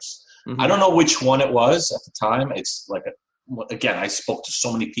players. Mm-hmm. I don't know which one it was at the time. It's like, again, I spoke to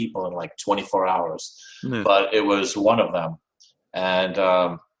so many people in like 24 hours, but it was one of them.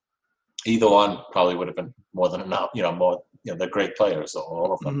 And either one probably would have been more than enough, they're great players,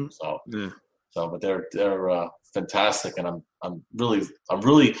 all of them. Mm-hmm. But they're fantastic. And I'm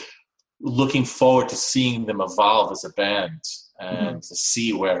really looking forward to seeing them evolve as a band and to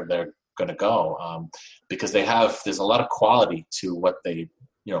see where they're going to go. Because there's a lot of quality to what they,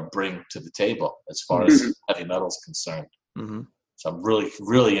 bring to the table as far as heavy metal is concerned. Mm-hmm. So I'm really,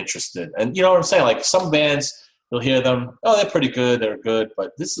 really interested. And you know what I'm saying? Like some bands, you'll hear them, oh, they're pretty good, they're good.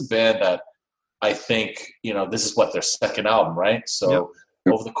 But this is a band that I think, this is what their second album, right? So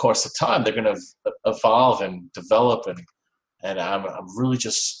over the course of time, they're going to evolve and develop. And I'm really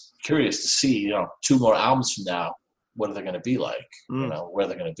just curious to see, 2 more albums from now, what are they going to be like? Where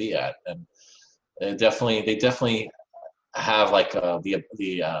they're going to be at. And they definitely have like the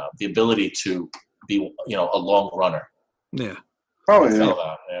ability to be a long runner. Yeah. Oh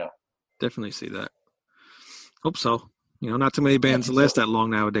yeah. Yeah. Definitely see that. Hope so. Not too many bands last that long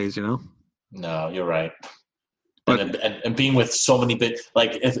nowadays. No, you're right. But and being with so many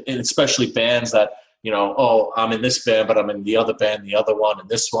especially bands that I'm in this band, but I'm in the other band, the other one, and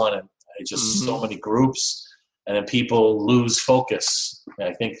this one, and it's just so many groups, and then people lose focus. And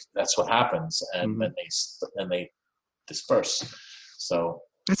I think that's what happens, and then they disperse. So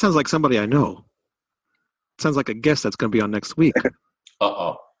that sounds like somebody I know. It sounds like a guest that's going to be on next week.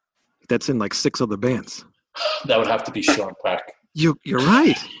 That's in like 6 other bands. That would have to be Sean Peck. You're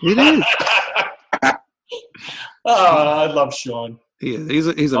right. It is. I love Sean. Yeah, he's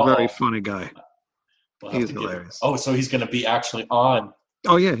a very funny guy. He's hilarious. So he's going to be actually on.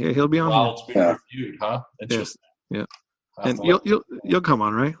 Oh yeah, he'll be on. While it's being reviewed, huh? Interesting. Yeah. And you'll come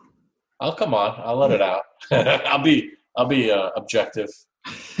on, right? I'll come on. I'll let it out. I'll be objective.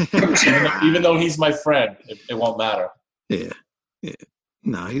 even though he's my friend, it won't matter. Yeah.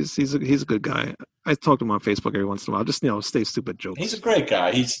 No, he's a good guy. I talk to him on Facebook every once in a while. Just say stupid jokes. He's a great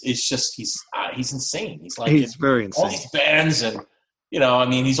guy. He's insane. He's very insane. All these bands and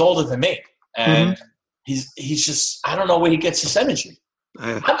he's older than me, and he's just I don't know where he gets his energy.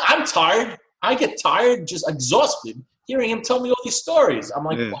 I'm tired. I get tired, just exhausted hearing him tell me all these stories. I'm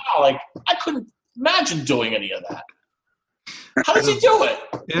like, wow, like I couldn't imagine doing any of that. How does he do it?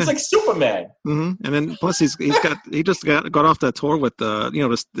 Yeah. He's like Superman. Mm-hmm. And then plus he just got off that tour with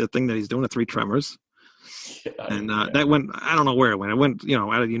the thing that he's doing, the 3 Tremors. And that went, I don't know where it went. It went,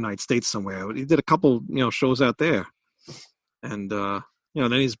 out of the United States somewhere. He did a couple, shows out there. And,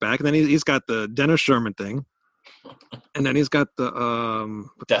 then he's back. And then he's got the Dennis Sherman thing. And then he's got the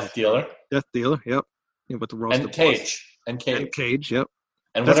Death Dealer. Death Dealer, yep. With the roast and Cage. And Cage, yep.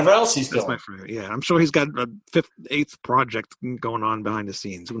 And whatever else he's doing. That's my favorite. Yeah, I'm sure he's got a 8th project going on behind the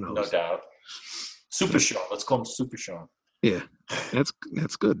scenes. Who knows? No doubt. Super Sean. Let's call him Super Sean. Yeah, that's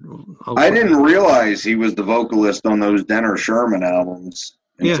good. I didn't realize he was the vocalist on those Denner Sherman albums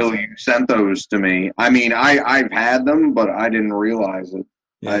until you sent those to me. I mean, I've had them, but I didn't realize it.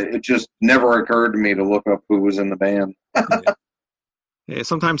 Yeah. It just never occurred to me to look up who was in the band. Yeah,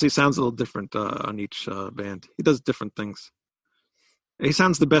 sometimes he sounds a little different on each band. He does different things. He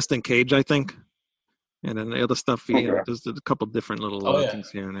sounds the best in Cage, I think. And then the other stuff, there's a couple different little things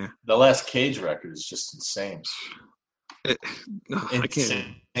here and there. The last Cage record is just insane. I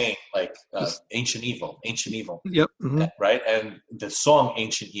can't. Like Ancient Evil. Yep. Mm-hmm. Right? And the song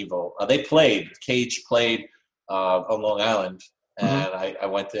Ancient Evil, Cage played on Long Island, and I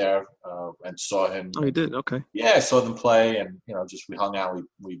went there and saw him. Oh, you did? Okay. Yeah, I saw them play, and just we hung out.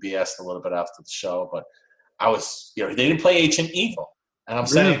 We BS'd a little bit after the show, but I was, they didn't play Ancient Evil, and I'm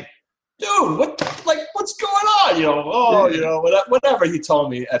saying, dude, what's going on? Whatever he told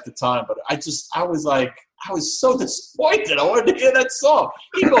me at the time, but I was so disappointed. I wanted to hear that song.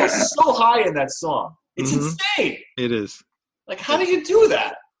 He goes so high in that song. It's insane. It is. Like, how do you do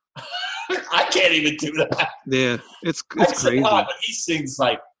that? I can't even do that. Yeah, it's crazy. But he's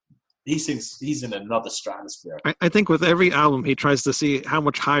in another stratosphere. I think with every album, he tries to see how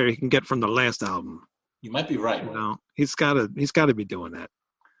much higher he can get from the last album. You might be right. He's got to be doing that.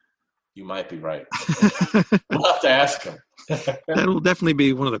 You might be right. We'll have to ask him. That will definitely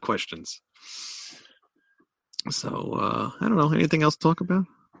be one of the questions. So, I don't know. Anything else to talk about?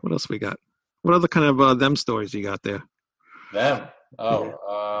 What else we got? What other kind of them stories you got there? Them?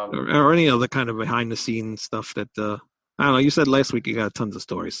 Or any other kind of behind-the-scenes stuff that, I don't know. You said last week you got tons of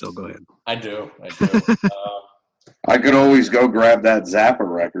stories, so go ahead. I do. I could always go grab that Zappa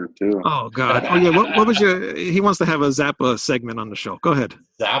record, too. Oh, God. Oh, yeah. What was he wants to have a Zappa segment on the show. Go ahead.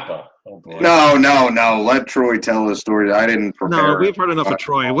 Zappa? Oh, boy. No. Let Troy tell his story. I didn't prepare. No, we've heard enough of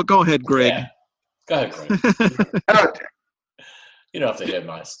Troy. Well, go ahead, Greg. Yeah. Go ahead, Greg. You don't have to hear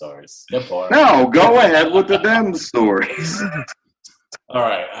my stories. They're boring. No, go ahead with the them stories. All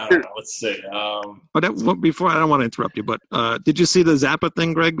right. I don't know. Let's see. Before, I don't want to interrupt you, but did you see the Zappa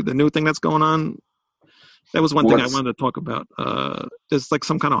thing, Greg? The new thing that's going on? That was one thing I wanted to talk about. There's like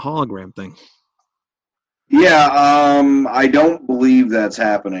some kind of hologram thing. Yeah, I don't believe that's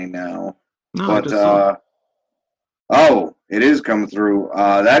happening now. No, but it is coming through.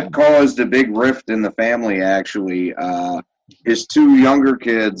 That caused a big rift in the family, actually. His two younger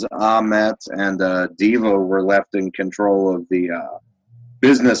kids, Ahmet and Devo, were left in control of the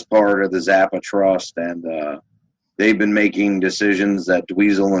business part of the Zappa Trust, and they've been making decisions that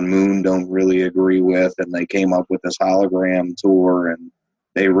Dweezil and Moon don't really agree with, and they came up with this hologram tour, and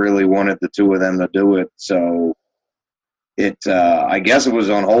they really wanted the two of them to do it. So I guess it was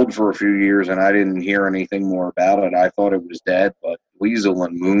on hold for a few years, and I didn't hear anything more about it. I thought it was dead, but Dweezil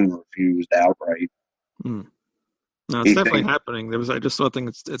and Moon refused outright. No, it's definitely happening. I just saw a thing.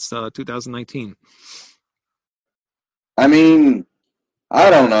 It's 2019. I mean, I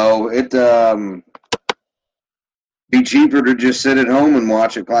don't know. It'd be cheaper to just sit at home and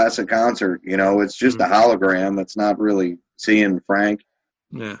watch a classic concert. It's just a hologram. It's not really seeing Frank.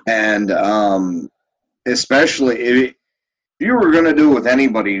 Yeah. And especially if you were going to do it with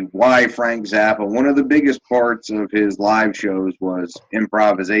anybody, why Frank Zappa? One of the biggest parts of his live shows was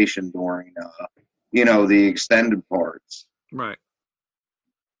improvisation during the extended parts. Right.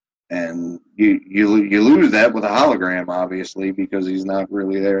 And you lose that with a hologram, obviously, because he's not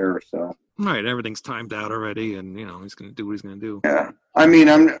really there. So right, everything's timed out already, and he's going to do what he's going to do. Yeah, I mean,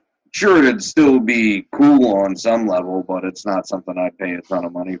 I'm sure it'd still be cool on some level, but it's not something I'd pay a ton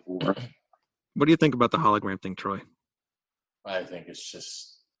of money for. What do you think about the hologram thing, Troy? I think it's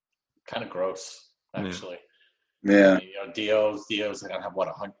just kind of gross, actually. Yeah. Dio's going to have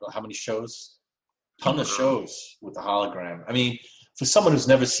how many shows? Ton of shows with the hologram. I mean, for someone who's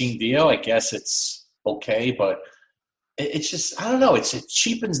never seen Dio, I guess it's okay, but it's just, I don't know, it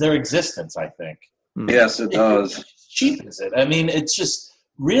cheapens their existence, I think. Yes, it does. It cheapens it. I mean, it's just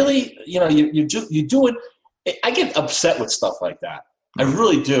really, you do it. I get upset with stuff like that. I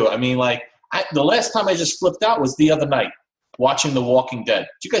really do. I mean, the last time I just flipped out was the other night watching The Walking Dead.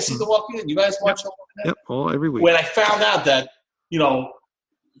 Did you guys see The Walking Dead? You guys watch The Walking Dead? Yep, every week. When I found out that,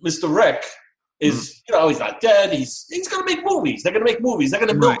 Mr. Rick is, he's not dead. He's going to make movies. They're going to make movies. They're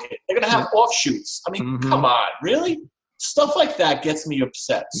going to milk it. They're going to have offshoots. I mean, come on, really? Stuff like that gets me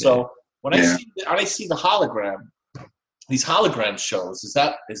upset. Yeah. So when I see the hologram, these hologram shows, is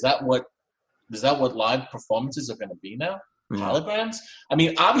that what live performances are going to be now? Holograms? I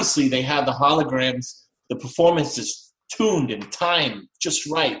mean, obviously they have the holograms. The performance is tuned and timed just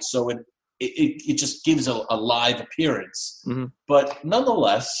right, so it just gives a live appearance. Mm-hmm. But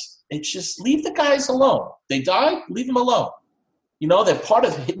nonetheless, it's just leave the guys alone. They died, leave them alone. They're part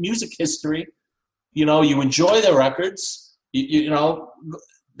of music history. You enjoy their records.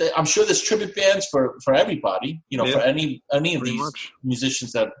 I'm sure there's tribute bands for everybody. For any of these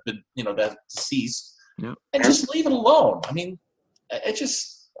musicians that have been that deceased. Yeah. And just leave it alone. I mean, I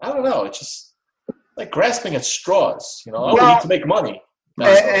don't know. It's just like grasping at straws. We need to make money.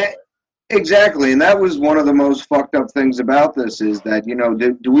 Exactly, and that was one of the most fucked up things about this is that,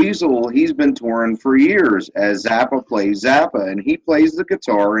 Dweezil, he's been touring for years as Zappa plays Zappa, and he plays the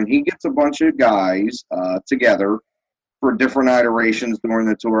guitar, and he gets a bunch of guys together for different iterations during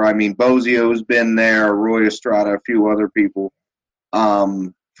the tour. I mean, Bozio's been there, Roy Estrada, a few other people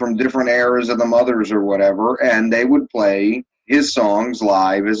from different eras of the Mothers or whatever, and they would play his songs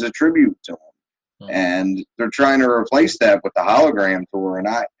live as a tribute to him. And they're trying to replace that with the hologram tour, and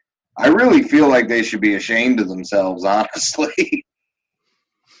I really feel like they should be ashamed of themselves, honestly.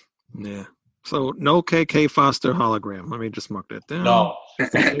 Yeah. So no KK Foster hologram. Let me just mark that down. No.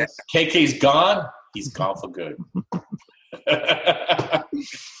 KK's gone. He's gone for good.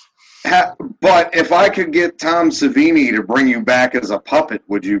 But if I could get Tom Savini to bring you back as a puppet,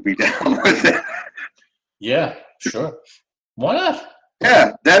 would you be down with it? Yeah, sure. Why not?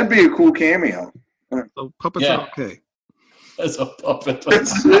 Yeah, that'd be a cool cameo. So puppets are okay. As a puppet.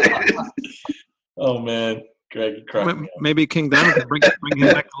 Oh, man. Greg, you cracked me up. Maybe King Diamond can bring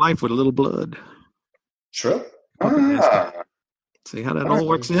him back to life with a little blood. Sure. See how that all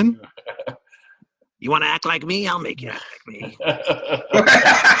works in? You want to act like me? I'll make you act like me.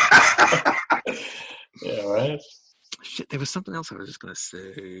 Yeah, right? Shit, there was something else I was just going to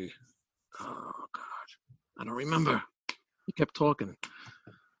say. Oh, God. I don't remember. You kept talking.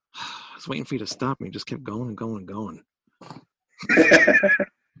 I was waiting for you to stop me. You just kept going and going and going.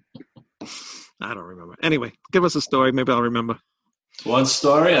 I don't remember. Anyway, give us a story. Maybe I'll remember. One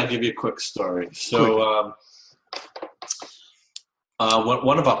story? I'll give you a quick story. So,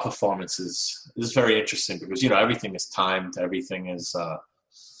 one of our performances is very interesting because, everything is timed. Everything is,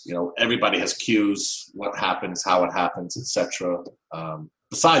 everybody has cues, what happens, how it happens, etc.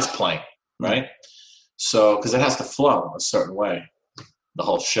 Besides playing, right? So, because it has to flow a certain way, the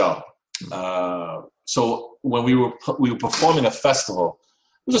whole show. So when we were performing a festival,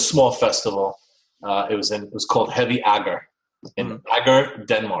 it was a small festival. It was called Heavy Ager in Ager,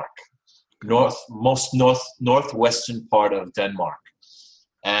 Denmark, northwestern part of Denmark.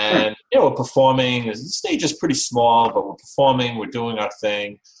 And we're performing. The stage is pretty small, but we're performing. We're doing our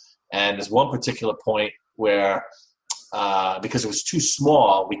thing. And there's one particular point where, because it was too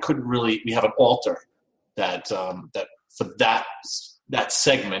small, we couldn't really. We have an altar that for that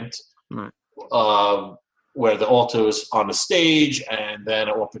segment. Right. Where the altar is on the stage, and then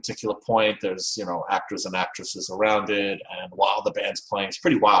at one particular point, there's actors and actresses around it, and while the band's playing, it's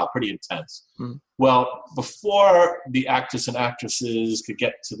pretty wild, pretty intense. Well, before the actors and actresses could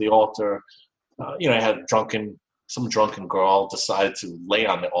get to the altar, I had some drunken girl decided to lay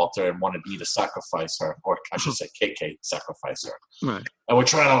on the altar and wanted me to sacrifice her, or I should say KK sacrifice her. Right. And we're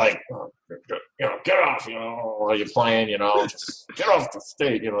trying to get off, while you're playing, just get off the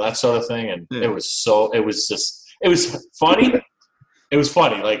stage, that sort of thing. And it was funny. It was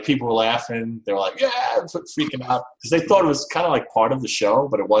funny. Like, people were laughing. They were like, yeah, freaking out. Because they thought it was kind of like part of the show,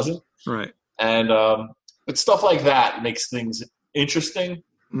 but it wasn't. Right. And, but stuff like that makes things interesting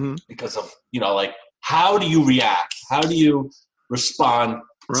because of, how do you react? How do you respond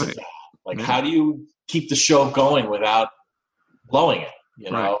to that? Like, how do you keep the show going without blowing it?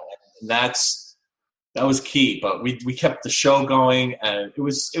 Right. And that was key. But we kept the show going, and it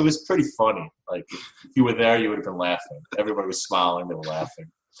was pretty funny. Like, if you were there, you would have been laughing. Everybody was smiling, they were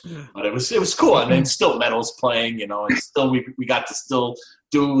laughing. Yeah. But it was cool. And then still Metal's playing, and still we got to still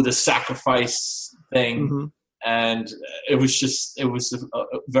do the sacrifice thing. And it was a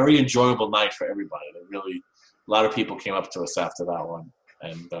very enjoyable night for everybody. A lot of people came up to us after that one,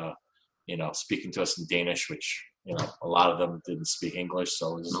 and speaking to us in Danish, which a lot of them didn't speak English,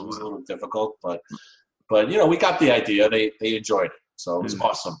 so it was a little difficult. But we got the idea. They enjoyed it, so it was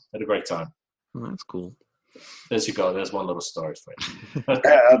awesome. Had a great time. Well, that's cool. There you go. There's one little story for you.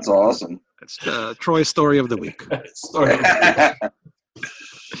 Yeah, that's awesome. That's Troy's story of the week. Story of the week.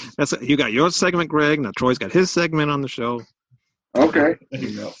 You got your segment, Greg. Now Troy's got his segment on the show. Okay, there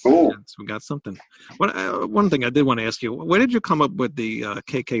you go. Cool. Yes, we got something. One thing I did want to ask you: where did you come up with the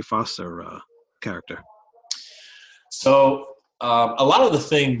KK Foster character? So a lot of the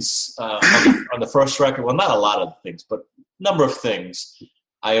things on the first record, well, not a lot of the things, but a number of things,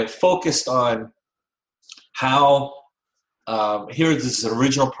 I have focused on how. Here, this is an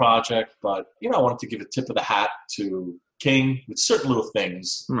original project, but I wanted to give a tip of the hat to King with certain little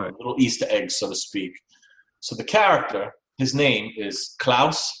things, little Easter eggs, so to speak. So the character, his name is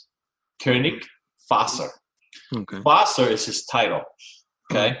Klaus König Fasser. Okay. Fasser is his title.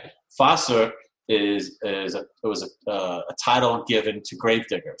 Okay, Fasser was a title given to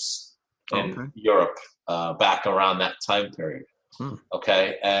gravediggers in Europe back around that time period.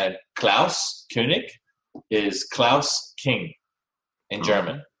 Okay, and Klaus König is Klaus King in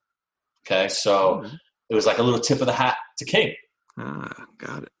German. Okay, so it was like a little tip of the hat to King.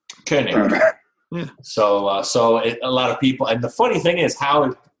 Got it. Koenig. Yeah. So a lot of people, and the funny thing is how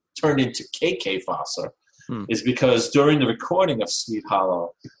it turned into KK Foster is because during the recording of Sweet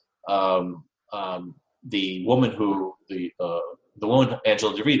Hollow, the woman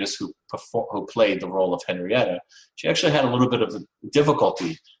Angela DeRitas, who played the role of Henrietta, she actually had a little bit of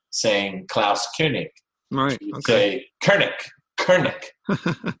difficulty saying Klaus Koenig. Right. She would Okay. say Koenig.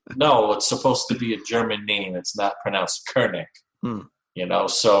 No, it's supposed to be a German name. It's not pronounced Koenig. You know,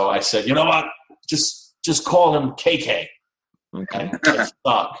 so I said, you know what? Just call him KK. Okay. And it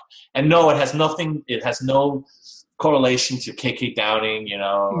stuck. And no, it has nothing. It has no correlation to KK Downing. You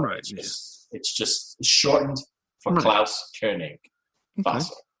know, Right. It's just shortened for Klaus Koenig. Okay.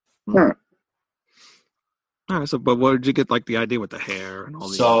 Hmm. All right. So, but where did you get like the idea with the hair and all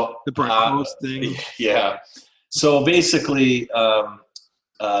the burnt clothes thing? Yeah. So basically, I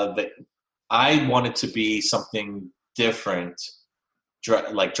wanted to be something different,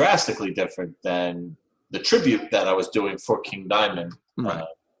 like drastically different than the tribute that I was doing for King Diamond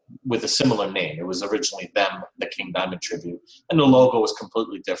with a similar name. It was originally the King Diamond tribute, and the logo was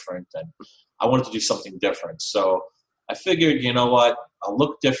completely different, and I wanted to do something different. So I figured, you know what, I'll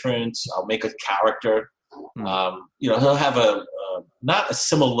look different. I'll make a character. You know, he'll have not a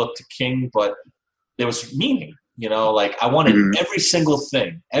similar look to King, but there was meaning. You know, like I wanted every single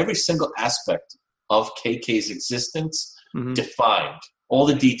thing, every single aspect of KK's existence defined, all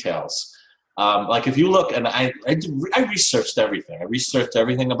the details. Like if you look, and I researched everything. I researched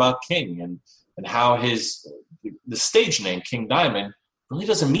everything about King and how the stage name King Diamond really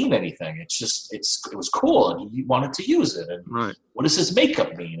doesn't mean anything. It's just it was cool, and he wanted to use it. And what does his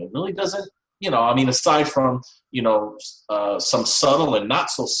makeup mean? It really doesn't. You know, I mean, aside from some subtle and not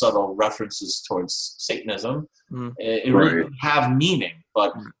so subtle references towards Satanism, it really didn't have meaning.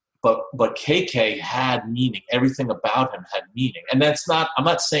 But KK had meaning. Everything about him had meaning, and that's not. I'm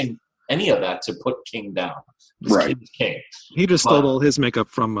not saying any of that to put King down. Right. King. He just stole all his makeup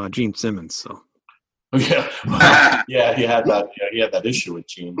from Gene Simmons. So. Yeah, he had that. Yeah, he had that issue with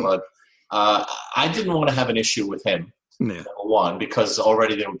Gene, but I didn't want to have an issue with him. Yeah. Number one, because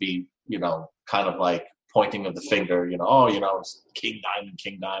already there would be, kind of like pointing of the finger, King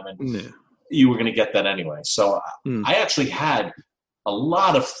Diamond. Yeah. You were going to get that anyway. So I actually had a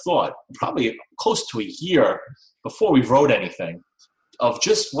lot of thought, probably close to a year before we wrote anything, of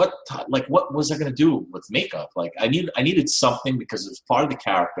just what was I going to do with makeup? Like I needed something because it's part of the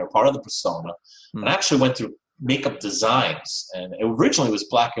character, part of the persona. And I actually went through makeup designs, and it originally was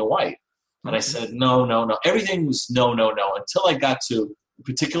black and white. And I said, no. Everything was no, until I got to a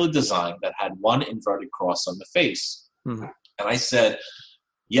particular design that had one inverted cross on the face. And I said,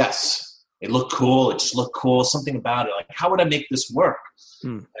 yes, it looked cool. It just looked cool. Something about it. Like, how would I make this work?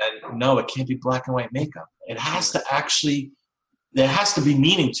 And no, it can't be black and white makeup. It has to actually, there has to be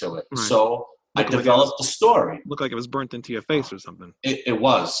meaning to it. So I developed the story. Looked like it was burnt into your face or something. It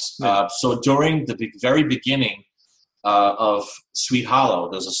was. So during the very beginning of Sweet Hollow,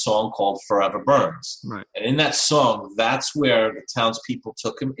 there's a song called Forever Burns. Right. And in that song, that's where the townspeople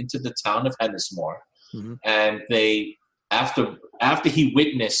took him into the town of Hennesmore. And they, after he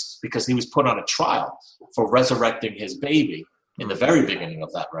witnessed, because he was put on a trial for resurrecting his baby in the very beginning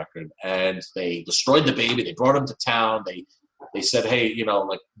of that record, and they destroyed the baby, they brought him to town, they said, hey,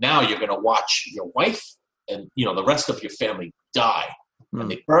 now you're going to watch your wife and, the rest of your family die.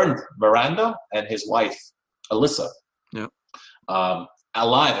 And they burned Miranda and his wife, Alyssa,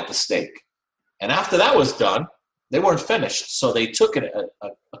 alive at the stake. And after that was done, they weren't finished. So they took a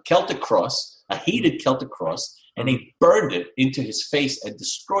Celtic cross, a heated Celtic cross, and they burned it into his face and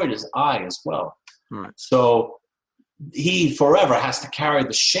destroyed his eye as well. So he forever has to carry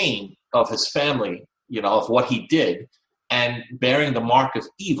the shame of his family, of what he did, and bearing the mark of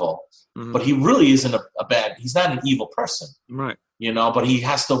evil. But he really isn't he's not an evil person. Right. But he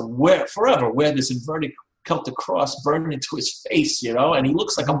has to forever wear this inverted Celtic cross burned into his face, and he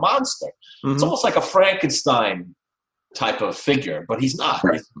looks like a monster. It's almost like a Frankenstein type of figure, but he's not.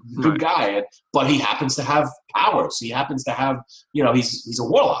 He's a good guy, but he happens to have powers. He happens to have, he's a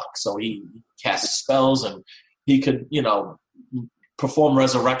warlock, so he casts spells, and he could, perform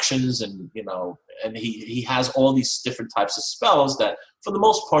resurrections, and and he has all these different types of spells that, for the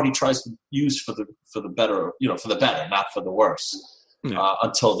most part, he tries to use for the better, for the better, not for the worse.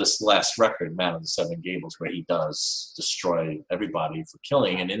 Until this last record, Man of the Seven Gables, where he does destroy everybody for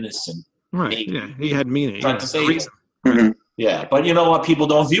killing an innocent. Right. Yeah, he had meaning. Trying to save him. Yeah, but you know what? People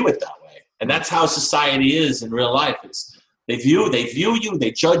don't view it that way, and that's how society is in real life. They view you,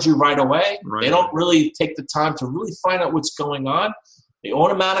 they judge you right away. They don't really take the time to really find out what's going on. they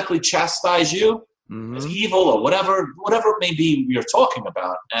automatically chastise you as evil or whatever it may be you're talking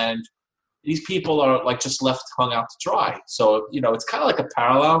about. And these people are like just left hung out to dry. So, it's kind of like a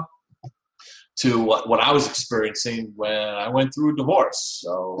parallel to what I was experiencing when I went through a divorce.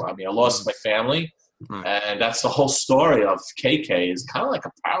 So, I lost my family. And that's the whole story of KK is kind of like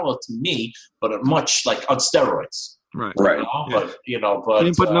a parallel to me, but much like on steroids. Right. But you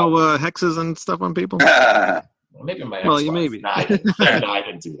didn't put no hexes and stuff on people? Maybe my ex-wife. You maybe. No, I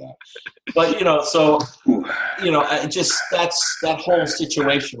didn't do that. But, just that whole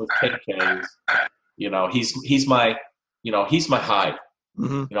situation with KK, he's my Hyde.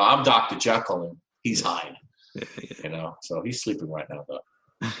 Mm-hmm. I'm Dr. Jekyll and he's Hyde. Yeah. So he's sleeping right now, though.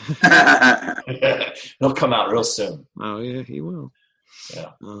 He'll come out real soon. Oh yeah, he will. Yeah.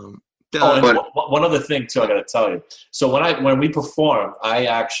 One other thing too, I got to tell you. So when we perform, I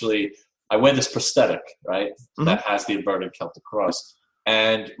wear this prosthetic, right, that has the inverted Celtic cross,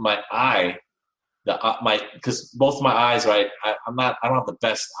 and my eye, because both of my eyes, right, I don't have the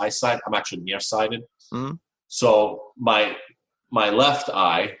best eyesight. I'm actually nearsighted. Mm-hmm. So my left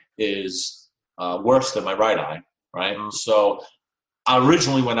eye is worse than my right eye, right? Mm-hmm. So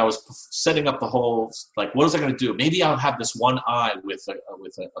originally, when I was setting up the whole, like, what was I going to do? Maybe I'll have this one eye with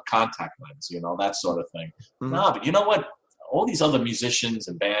a contact lens, that sort of thing. Mm-hmm. Nah, but you know what? All these other musicians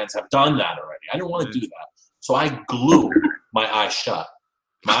and bands have done that already. I didn't want to do that. So I glued my eye shut.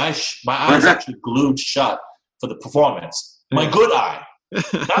 My eye's actually glued shut for the performance. My good eye.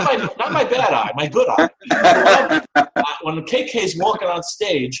 Not my bad eye, my good eye. When KK's walking on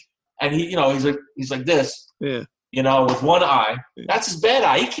stage and he's like this. Yeah. With one eye, that's his bad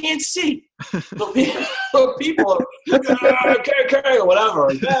eye. He can't see. So people are carry or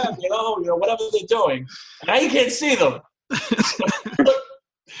whatever, whatever they're doing. And now you can't see them.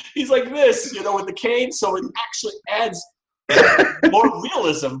 He's like this, with the cane, so it actually adds more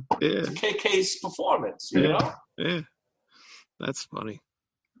realism to KK's performance. You know? Yeah, that's funny.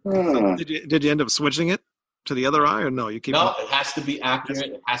 Did you end up switching it to the other eye, or no? You keep it has to be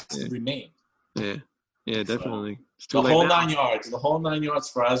accurate. It has to remain. Yeah. Yeah, definitely. So, the whole 9 yards. The whole 9 yards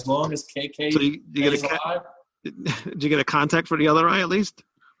for as long as KK you get alive. Did you get a contact for the other eye at least?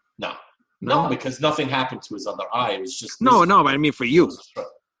 No, because nothing happened to his other eye. It was just but I mean for you.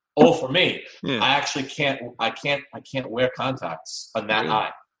 For me, I actually can't. I can't wear contacts on that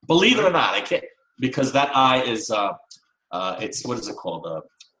eye. Believe it or not, I can't, because that eye is. It's what is it called?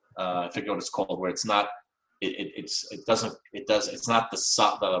 I forget what it's called. Where it's not. It's not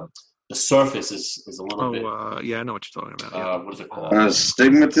the surface is a little bit. Yeah, I know what you're talking about. What is it called?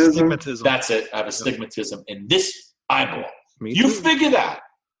 Astigmatism? That's it. I have astigmatism in this eyeball. You figure that.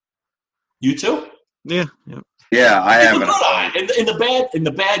 You too? Yeah. Yeah, I have the good eye. In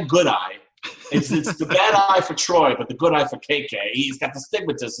the bad good eye. It's the bad eye for Troy, but the good eye for KK. He's got the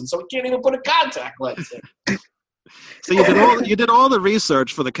astigmatism, so he can't even put a contact lens in. So you did all the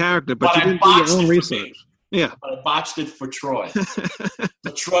research for the character, but you didn't do your own research. Yeah. But I botched it for Troy.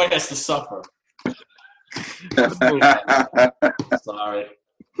 So Troy has to suffer. Sorry.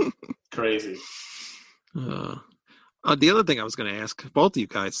 Crazy. The other thing I was going to ask both of you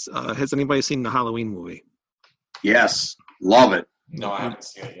guys, has anybody seen the Helloween movie? Yes. Love it. No, I haven't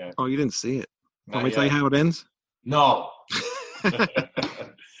seen it yet. Oh, you didn't see it? Want me to tell you how it ends? No.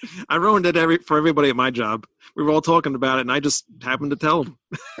 I ruined it for everybody at my job. We were all talking about it, and I just happened to tell them.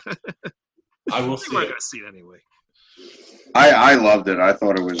 I will see it. We're going to see it anyway. I loved it. I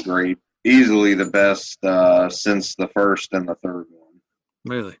thought it was great. Easily the best since the first and the third one.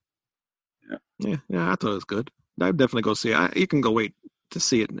 Really? Yeah, I thought it was good. I'd definitely go see it. You can go wait to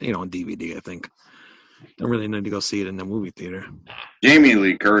see it, on DVD, I think. Don't really need to go see it in the movie theater. Jamie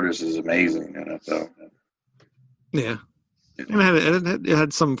Lee Curtis is amazing in it, though. Yeah. And it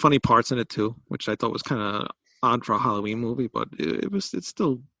had some funny parts in it, too, which I thought was kind of odd for a Halloween movie, but it's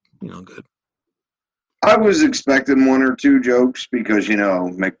still, good. I was expecting one or two jokes because,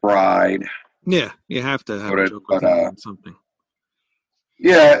 McBride. Yeah, you have to have a joke with something.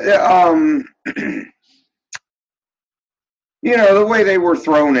 Yeah, the way they were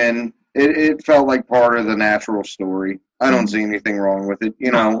thrown in, it felt like part of the natural story. I don't see anything wrong with it.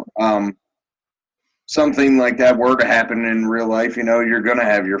 Something like that were to happen in real life, you're going to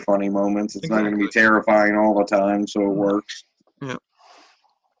have your funny moments. It's not going to be terrifying all the time, so it works. Yeah.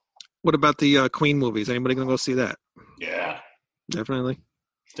 What about the Queen movies? Anybody going to go see that? Yeah. Definitely?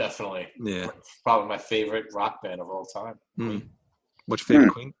 Definitely. Yeah. Probably my favorite rock band of all time. Mm. What's your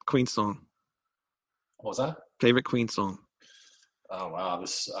favorite Queen song? What was that? Favorite Queen song? Oh, wow.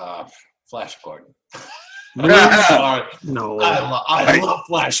 This Flash Gordon. No. I love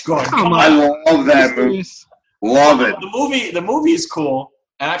Flash Gordon. I love that movie. Love it. The movie is cool.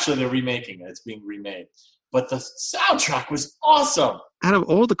 Actually, they're remaking it. It's being remade. But the soundtrack was awesome. Out of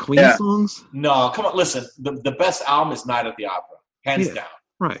all the Queen songs? No, come on, listen. The best album is Night at the Opera, hands down.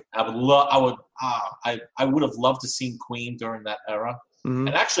 Right. I would have loved to seen Queen during that era. Mm-hmm.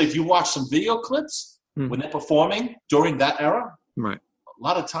 And actually, if you watch some video clips when they're performing during that era, right, a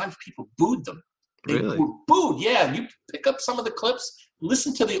lot of times people booed them. They really? were booed. Yeah, you pick up some of the clips,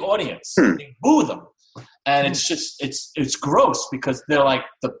 listen to the audience. They boo them. And it's just it's gross because they're like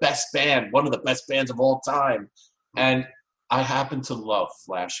the best band, one of the best bands of all time. And I happen to love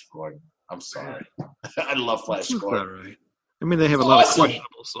Flash Gordon. I'm sorry. I love Flash Gordon. All right. I mean, they have a lot of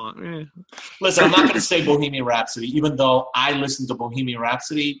questionable songs. Yeah. Listen, I'm not going to say Bohemian Rhapsody, even though I listened to Bohemian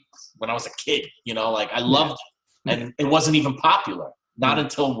Rhapsody when I was a kid. You know, like I loved it. And it wasn't even popular. Not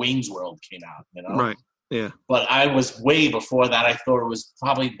until Wayne's World came out, you know? Right, yeah. But I was way before that. I thought it was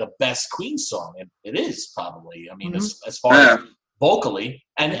probably the best Queen song. It is probably. I mean, as far as vocally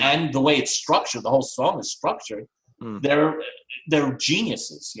and the way it's structured, the whole song is structured, they're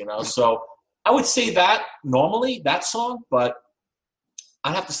geniuses, you know? So I would say that normally, that song, but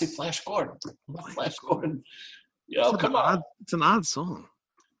I'd have to say Flash Gordon. Flash Gordon. You know, come on. It's an odd song.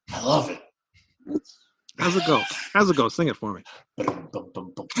 I love it. How's it go? How's it go? Sing it for me.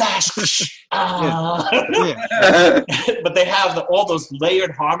 Flash. Yeah. But they have all those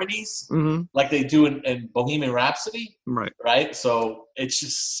layered harmonies like they do in Bohemian Rhapsody. Right? So it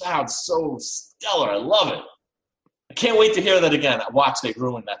just sounds so stellar. I love it. I can't wait to hear that again. Watch, they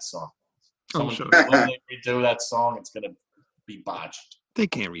ruin that song. Someone sure. when they redo that song, it's going to be botched. They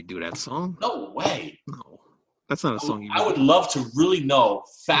can't redo that song. No way. No. That's not a song you I would love to really know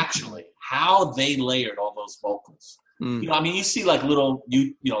factually how they layered all those vocals. You know, I mean, you see like little,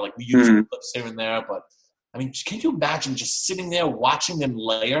 like YouTube clips here and there, but I mean, can you imagine just sitting there watching them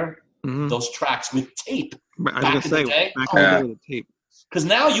layer those tracks with tape back in the day? Back in the day with tape. Because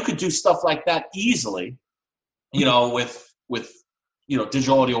now you could do stuff like that easily, you know, with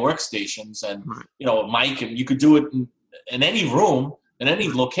digital audio workstations and a mic, and you could do it in any room. In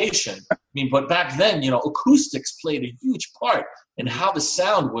any location. I mean, but back then, acoustics played a huge part in how the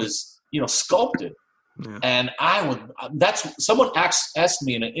sound was, sculpted. Yeah. And someone asked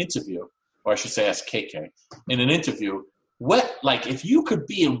me in an interview, or I should say asked KK, in an interview, if you could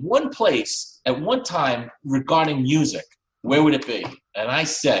be in one place at one time regarding music, where would it be? And I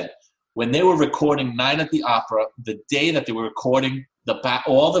said, when they were recording Night at the Opera, the day that they were recording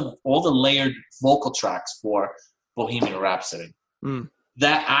all the layered vocal tracks for Bohemian Rhapsody.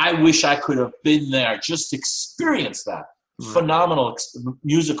 That I wish I could have been there, just experienced that phenomenal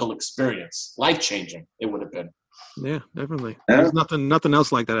musical experience, life-changing it would have been. Yeah, definitely. There's nothing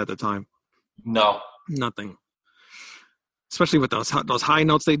else like that at the time. No, nothing. Especially with those high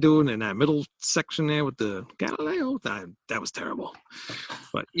notes they do in that middle section there with the Galileo, that was terrible.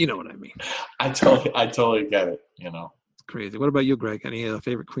 But you know what I mean. I totally get it. It's crazy. What about you, Greg? Any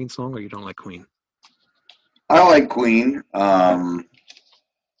favorite Queen song, or you don't like Queen? I like Queen.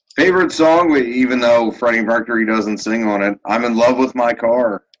 Favorite song, even though Freddie Mercury doesn't sing on it, I'm in love with my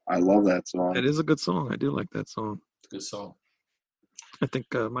car. I love that song. It is a good song. I do like that song. Good song. I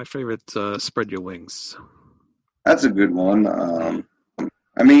think my favorite, Spread Your Wings. That's a good one.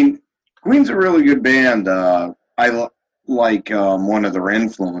 I mean, Queen's a really good band. I like one of their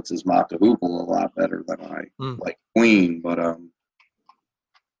influences, Mata Hoople, a lot better than I like Queen. But,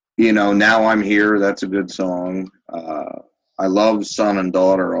 Now I'm Here. That's a good song. I love Son and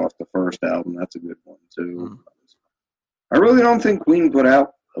Daughter off the first album. That's a good one, too. I really don't think Queen put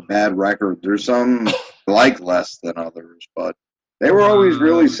out a bad record. There's some I like less than others, but they were always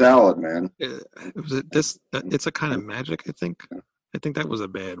really solid, man. It's a Kind of Magic, I think. I think that was a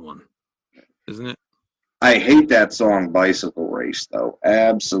bad one, isn't it? I hate that song Bicycle Race, though.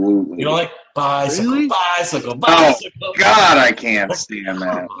 Absolutely. You don't like Bicycle, really? Bicycle. Oh, God, I can't stand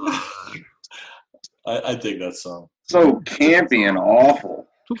that. I dig that song. So campy and awful.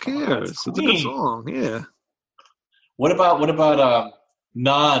 Who cares? It's a good song, yeah. What about a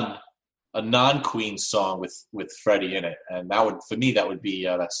non-Queen song with Freddie in it? And for me that would be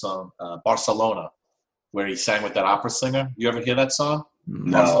that song Barcelona, where he sang with that opera singer. You ever hear that song?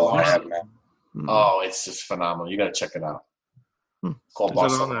 No, I haven't. Oh, it's just phenomenal. You got to check it out. It's called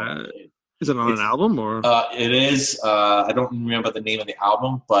Barcelona. Is it on an album or? It is. I don't remember the name of the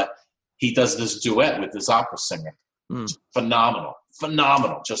album, but he does this duet with this opera singer. Phenomenal.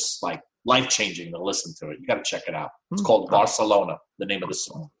 Just like life-changing to listen to it. You got to check it out. It's called Barcelona, the name of the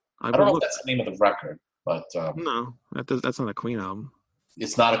song. I don't know if that's the name of the record, but no, that's not a Queen album.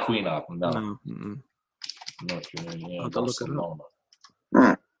 It's not a Queen album. No. No. Barcelona.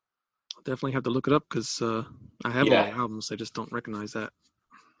 definitely have to look it up because I have all the albums. I just don't recognize that.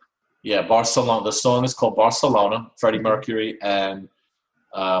 Yeah, Barcelona. The song is called Barcelona. Freddie Mercury and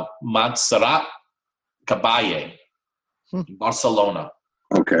Montserrat Caballé. Barcelona.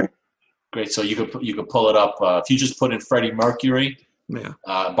 Okay. Great. So you could pull it up if you just put in Freddie Mercury,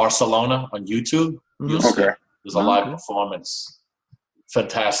 Barcelona on YouTube. You'll see there's a live performance.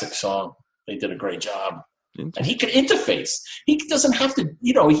 Fantastic song. They did a great job, and he could interface. He doesn't have to.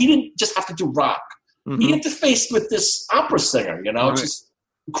 He didn't just have to do rock. He interfaced with this opera singer. Just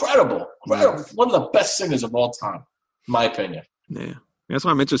incredible. One of the best singers of all time, in my opinion. Yeah, that's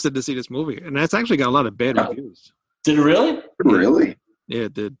why I'm interested to see this movie, and that's actually got a lot of bad reviews. Did it really? Really? Yeah,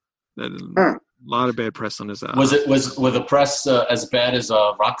 it did. A lot of bad press on this. Was the press as bad as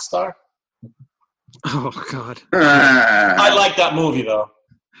Rockstar? Oh God! I like that movie though.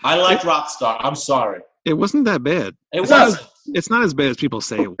 I like Rockstar. I'm sorry. It wasn't that bad. It's not as bad as people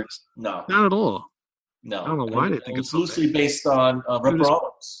say it was. No, not at all. No, I don't know why they think it's loosely based on Rip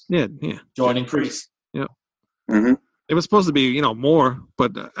Rollins. Yeah. Joining Priest. Yep. Mm-hmm. It was supposed to be, more,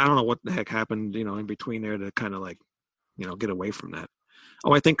 but I don't know what the heck happened, in between there to kind of like, get away from that.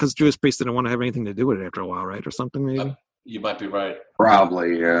 Oh, I think because Judas Priest didn't want to have anything to do with it after a while, right, or something maybe. You might be right.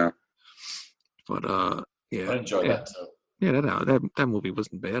 Probably, yeah. But yeah, I enjoyed that too. Yeah, that movie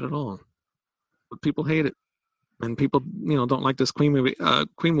wasn't bad at all, but people hate it, and people don't like this Queen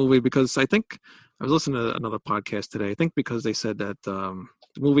movie because I think I was listening to another podcast today. I think because they said that the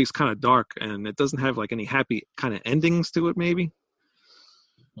movie's kind of dark and it doesn't have like any happy kind of endings to it, maybe.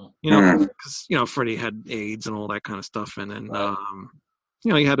 Because Freddie had AIDS and all that kind of stuff, and then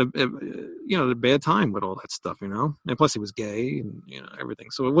he had a bad time with all that stuff, and plus he was gay and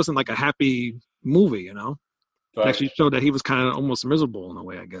everything, so it wasn't like a happy movie, It actually showed that he was kind of almost miserable in a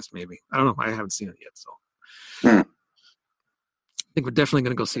way, I guess. Maybe I don't know. I haven't seen it yet, so I think we're definitely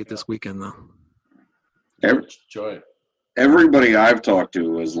going to go see it this weekend, though. Enjoy it. Everybody I've talked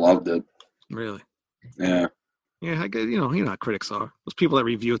to has loved it. Really? Yeah. Yeah, I guess, you know how critics are. Those people that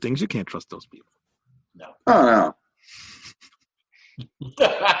review things, you can't trust those people. No. Oh, no.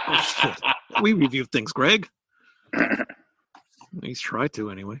 We review things, Greg. At least try to,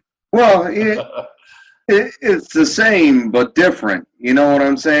 anyway. Well, it's the same, but different. You know what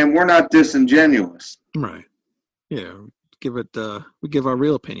I'm saying? We're not disingenuous. Right. Yeah. We give our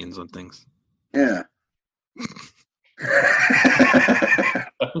real opinions on things. Yeah.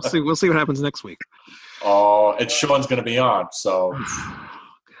 We'll see what happens next week. Oh, and Sean's going to be on, so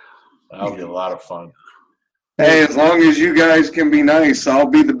that'll be a lot of fun. Hey, as long as you guys can be nice, I'll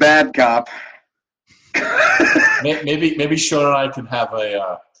be the bad cop. Maybe Sean and I can have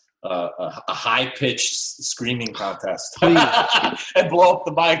a high-pitched screaming contest and blow up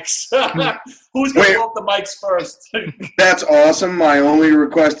the mics. Who's going to blow up the mics first? That's awesome. My only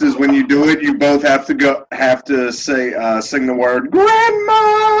request is when you do it, you both have to say sing the word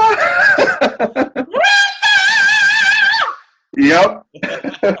Grandma. Yep.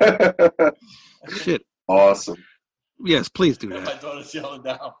 Shit. Awesome. Yes, please do that. My daughter's yelling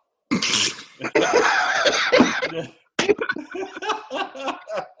down.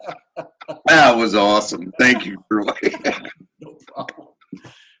 That was awesome. Thank you, Troy. No problem.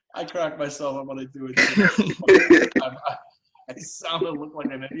 I crack myself up when I do it. I sound and look like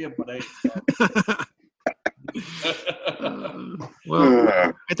an idiot, but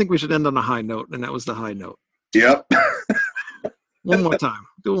well, I think we should end on a high note, and that was the high note. Yep. One more time.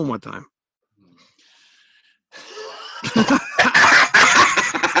 Do it one more time.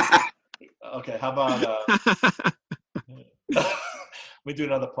 Okay, how about we do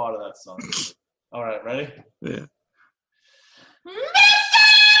another part of that song. All right, ready? Yeah.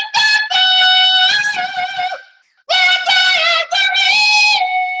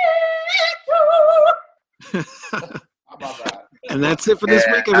 How about that? And that's it for this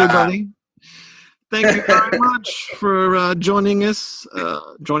week, everybody. Thank you very much for joining us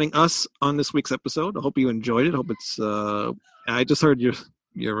on this week's episode. I hope you enjoyed it. I hope it's. I just heard your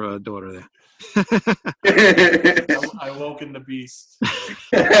daughter there. I woke in the beast.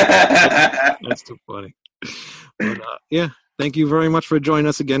 That's too funny. But yeah, thank you very much for joining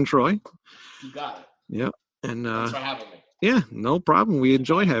us again, Troy. You got it. Yep. And thanks for having me. Yeah, no problem. We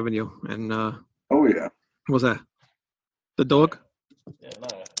enjoy having you. And oh yeah. What was that? The dog? Yeah, no.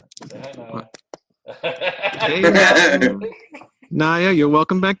 Hey, Naya, you're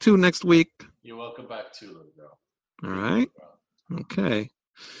welcome back too next week. You're welcome back too, little girl. All right. Okay.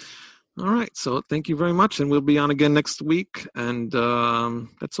 All right. So thank you very much, and we'll be on again next week. And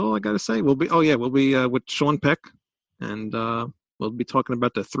that's all I got to say. We'll be with Sean Peck, and we'll be talking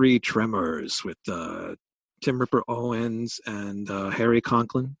about the 3 Tremors with Tim Ripper Owens and Harry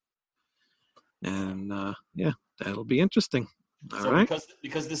Conklin. And yeah, that'll be interesting. All so right.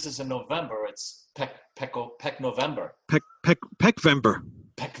 because this is in November, it's Peck November. Peckvember.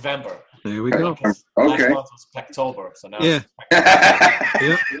 Peckvember. There we go. Okay. Last month was Pecktober, so now Yeah.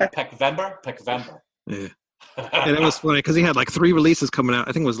 it's Peckvember. Yeah. And it was funny because he had like 3 releases coming out.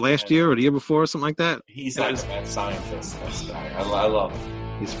 I think it was last year or the year before or something like that. He's like a mad scientist. This guy. I love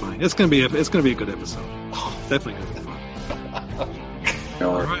him. He's fine. It's gonna be a good episode. Definitely gonna be fun.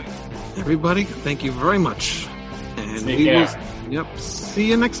 All right, everybody, thank you very much. And Take care. See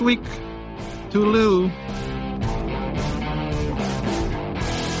you next week. Toodaloo.